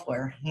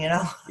shelfware,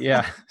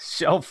 Yeah.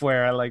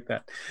 Shelfware. I like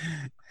that.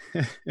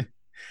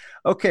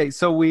 Okay.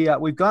 So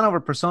we've gone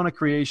over persona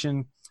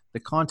creation, the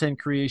content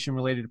creation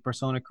related to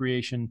persona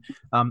creation,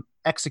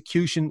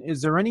 execution.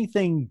 Is there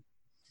anything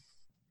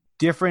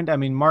different? I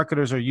mean,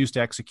 marketers are used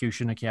to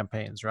execution of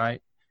campaigns, right?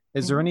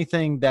 Is there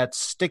anything that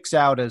sticks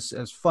out as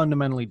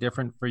fundamentally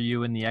different for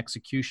you in the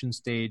execution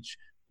stage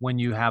when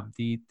you have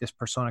this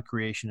persona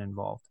creation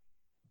involved?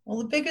 Well,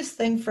 the biggest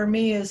thing for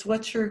me is,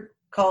 what's your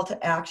call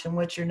to action?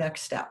 What's your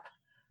next step?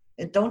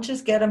 Don't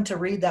just get them to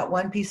read that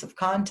one piece of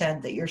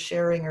content that you're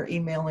sharing or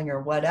emailing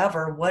or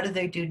whatever. What do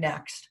they do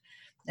next?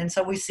 And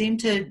so we seem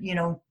to,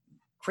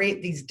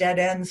 create these dead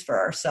ends for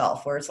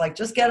ourselves, where it's like,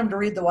 just get them to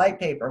read the white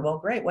paper. Well,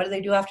 great. What do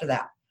they do after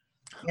that?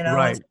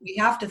 Right. We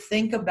have to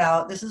think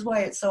about, this is why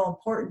it's so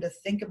important to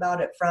think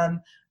about it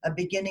from a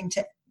beginning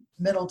to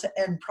middle to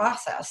end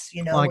process.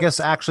 Well, I guess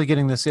actually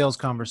getting the sales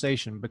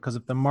conversation, because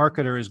if the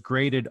marketer is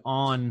graded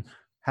on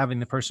having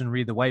the person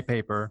read the white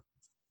paper,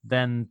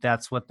 then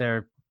that's what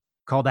their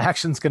call to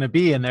action is going to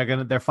be. And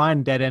they're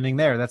fine dead ending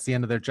there. That's the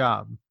end of their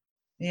job.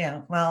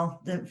 Yeah.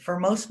 Well, for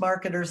most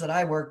marketers that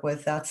I work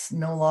with, that's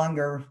no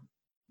longer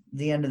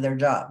the end of their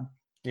job.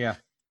 Yeah.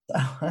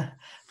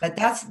 But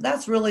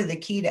that's really the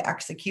key to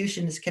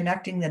execution, is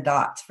connecting the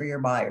dots for your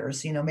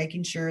buyers,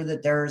 making sure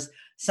that there's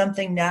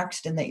something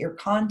next and that your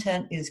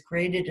content is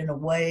created in a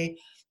way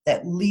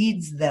that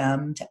leads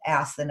them to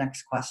ask the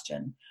next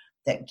question,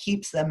 that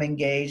keeps them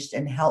engaged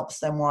and helps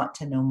them want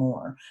to know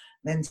more.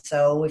 And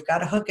so we've got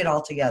to hook it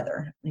all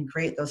together and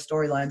create those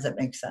storylines that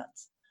make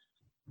sense.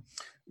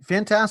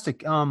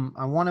 Fantastic.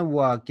 I want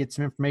to get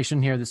some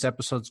information here. This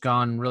episode's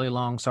gone really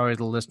long. Sorry to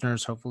the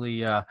listeners.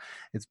 Hopefully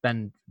it's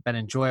been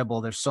enjoyable.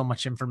 There's so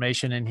much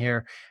information in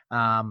here.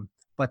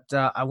 But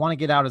I want to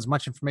get out as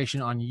much information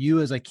on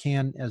you as I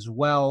can as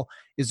well.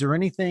 Is there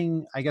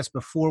anything, I guess,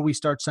 before we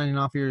start signing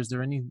off here, is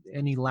there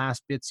any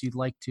last bits you'd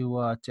like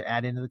to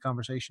add into the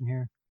conversation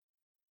here?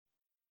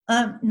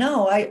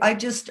 No, I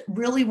just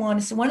really want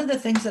to. So one of the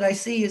things that I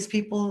see is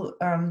people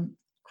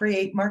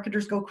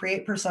marketers go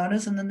create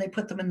personas and then they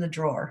put them in the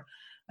drawer.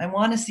 I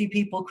want to see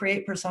people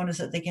create personas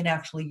that they can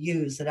actually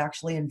use, that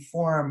actually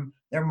inform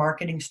their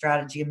marketing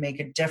strategy and make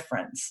a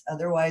difference.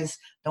 Otherwise,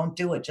 don't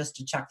do it just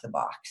to check the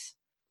box.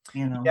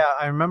 Yeah,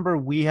 I remember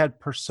we had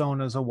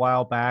personas a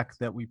while back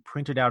that we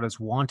printed out as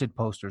wanted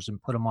posters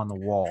and put them on the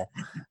wall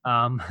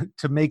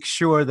to make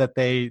sure that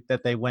they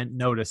went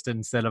noticed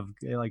instead of,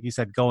 like you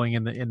said, going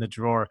in the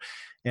drawer.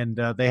 And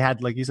they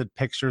had, like you said,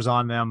 pictures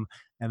on them.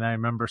 And I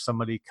remember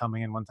somebody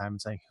coming in one time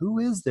and saying, "Who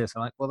is this?"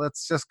 I'm like, "Well,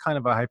 that's just kind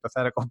of a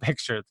hypothetical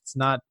picture. It's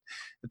not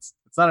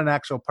an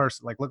actual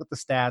person. Like, look at the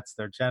stats;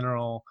 they're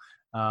general.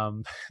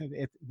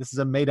 This is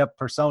a made-up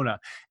persona."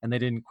 And they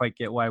didn't quite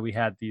get why we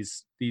had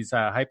these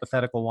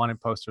hypothetical wanted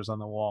posters on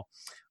the wall.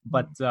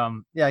 But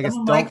yeah, I guess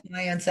some of my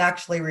clients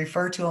actually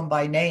refer to them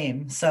by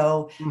name.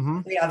 So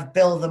we have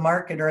Bill the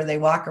marketer. They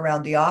walk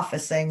around the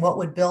office saying, "What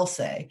would Bill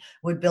say?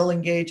 Would Bill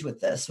engage with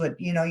this?"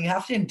 You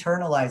have to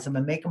internalize them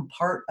and make them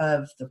part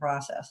of the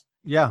process.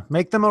 Yeah,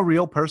 make them a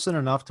real person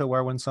enough to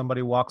where when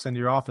somebody walks into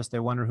your office, they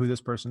wonder who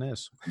this person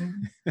is.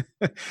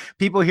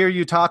 People hear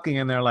you talking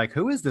and they're like,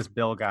 "Who is this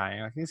Bill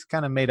guy?" He's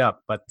kind of made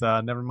up, but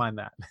never mind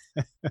that.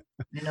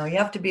 You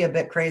have to be a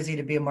bit crazy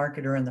to be a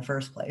marketer in the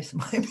first place, in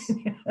my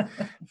opinion.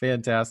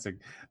 Fantastic.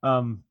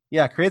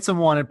 Yeah, create some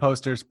wanted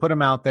posters, put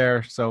them out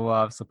there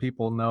so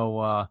people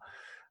know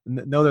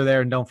they're there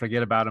and don't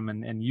forget about them,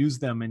 and use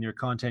them in your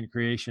content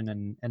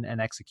creation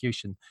and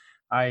execution.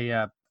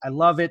 I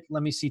love it.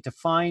 Let me see. To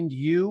find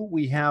you,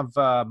 we have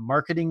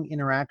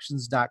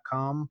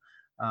marketinginteractions.com,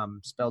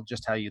 spelled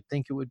just how you'd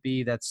think it would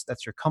be. That's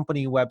your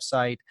company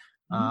website.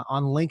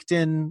 On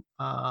LinkedIn,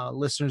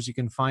 listeners, you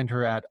can find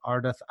her at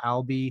Ardeth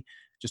Albee.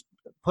 Just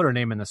put her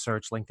name in the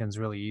search. LinkedIn's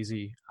really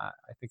easy. I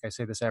think I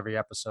say this every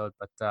episode,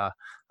 but I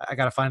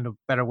got to find a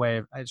better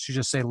way. I should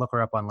just say look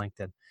her up on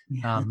LinkedIn.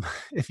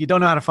 If you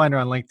don't know how to find her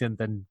on LinkedIn,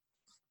 then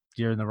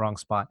you're in the wrong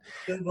spot.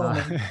 Google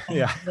me.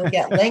 Yeah. You'll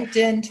get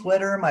LinkedIn,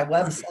 Twitter, my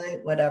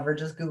website, whatever.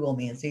 Just Google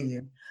me. It's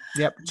easier.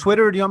 Yep.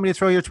 Twitter. Do you want me to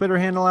throw your Twitter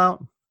handle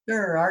out?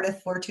 Sure.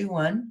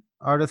 Ardeth421.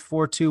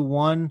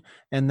 Ardeth421.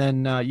 And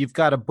then you've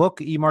got a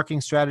book, E-Marketing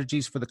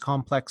Strategies for the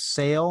Complex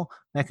Sale.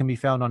 That can be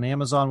found on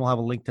Amazon. We'll have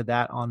a link to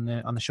that on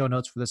the show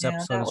notes for this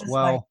episode as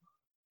well.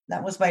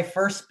 That was my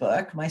first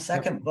book. My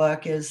second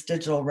book is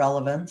Digital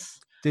Relevance.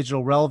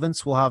 Digital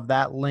Relevance. We'll have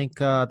that link,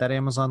 that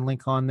Amazon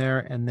link on there.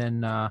 And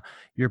then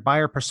your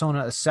buyer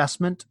persona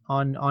assessment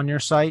on your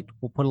site.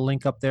 We'll put a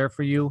link up there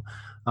for you.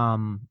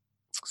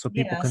 So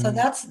people can... So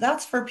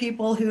that's for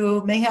people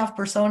who may have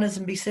personas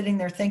and be sitting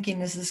there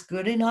thinking, is this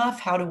good enough?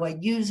 How do I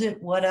use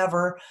it?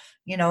 Whatever,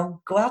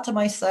 go out to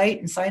my site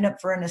and sign up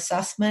for an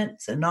assessment.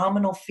 It's a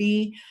nominal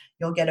fee.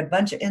 You'll get a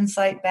bunch of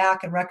insight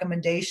back and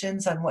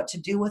recommendations on what to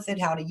do with it,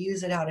 how to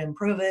use it, how to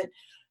improve it.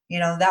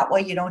 That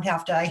way you don't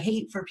have to, I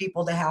hate for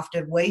people to have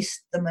to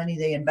waste the money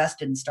they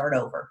invested and start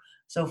over.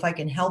 So if I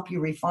can help you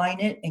refine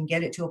it and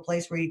get it to a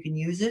place where you can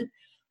use it,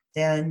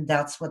 then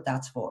that's what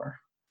that's for.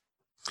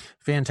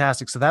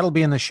 Fantastic. So that'll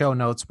be in the show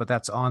notes, but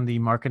that's on the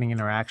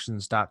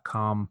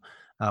marketinginteractions.com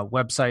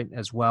website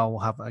as well. We'll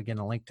have, again,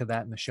 a link to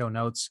that in the show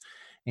notes.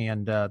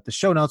 And the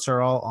show notes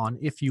are all on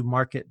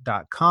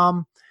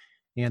ifyoumarket.com.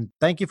 And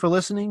thank you for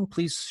listening.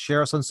 Please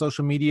share us on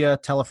social media,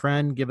 tell a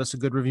friend, give us a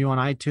good review on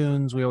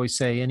iTunes. We always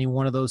say any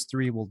one of those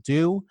three will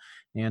do.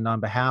 And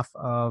on behalf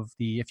of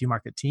the If You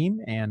Market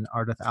team and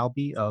Ardeth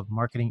Albee of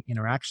Marketing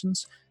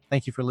Interactions,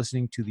 thank you for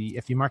listening to the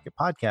If You Market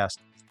podcast,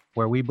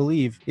 where we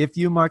believe if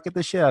you market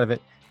the shit out of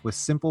it with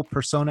simple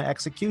persona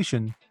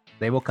execution,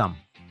 they will come.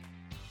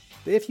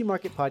 The If You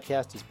Market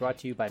podcast is brought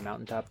to you by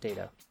Mountaintop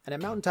Data. And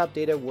at Mountaintop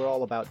Data, we're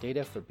all about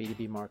data for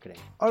B2B marketing.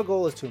 Our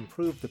goal is to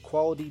improve the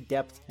quality,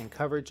 depth, and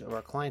coverage of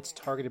our clients'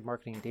 targeted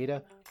marketing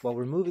data while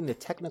removing the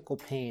technical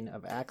pain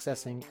of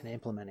accessing and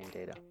implementing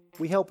data.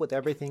 We help with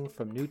everything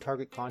from new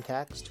target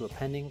contacts to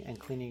appending and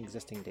cleaning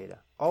existing data,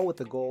 all with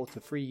the goal to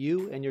free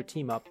you and your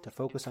team up to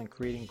focus on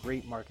creating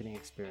great marketing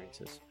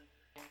experiences.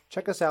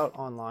 Check us out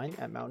online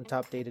at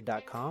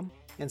mountaintopdata.com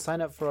and sign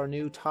up for our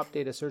new Top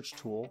Data Search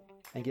tool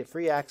and get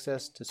free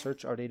access to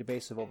search our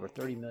database of over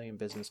 30 million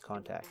business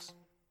contacts.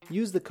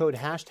 Use the code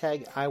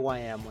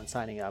 #IYM when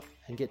signing up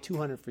and get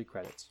 200 free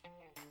credits.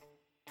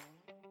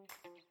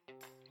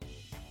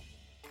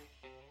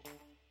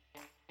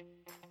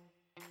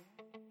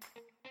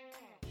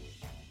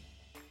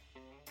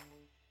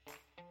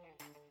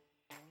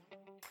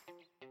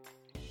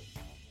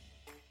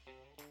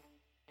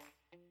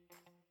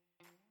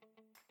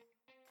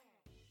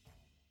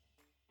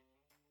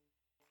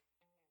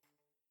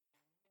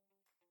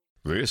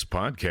 This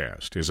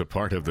podcast is a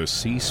part of the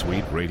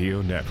C-Suite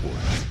Radio Network.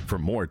 For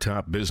more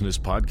top business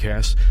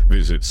podcasts,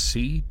 visit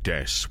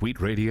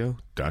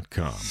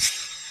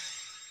c-suiteradio.com.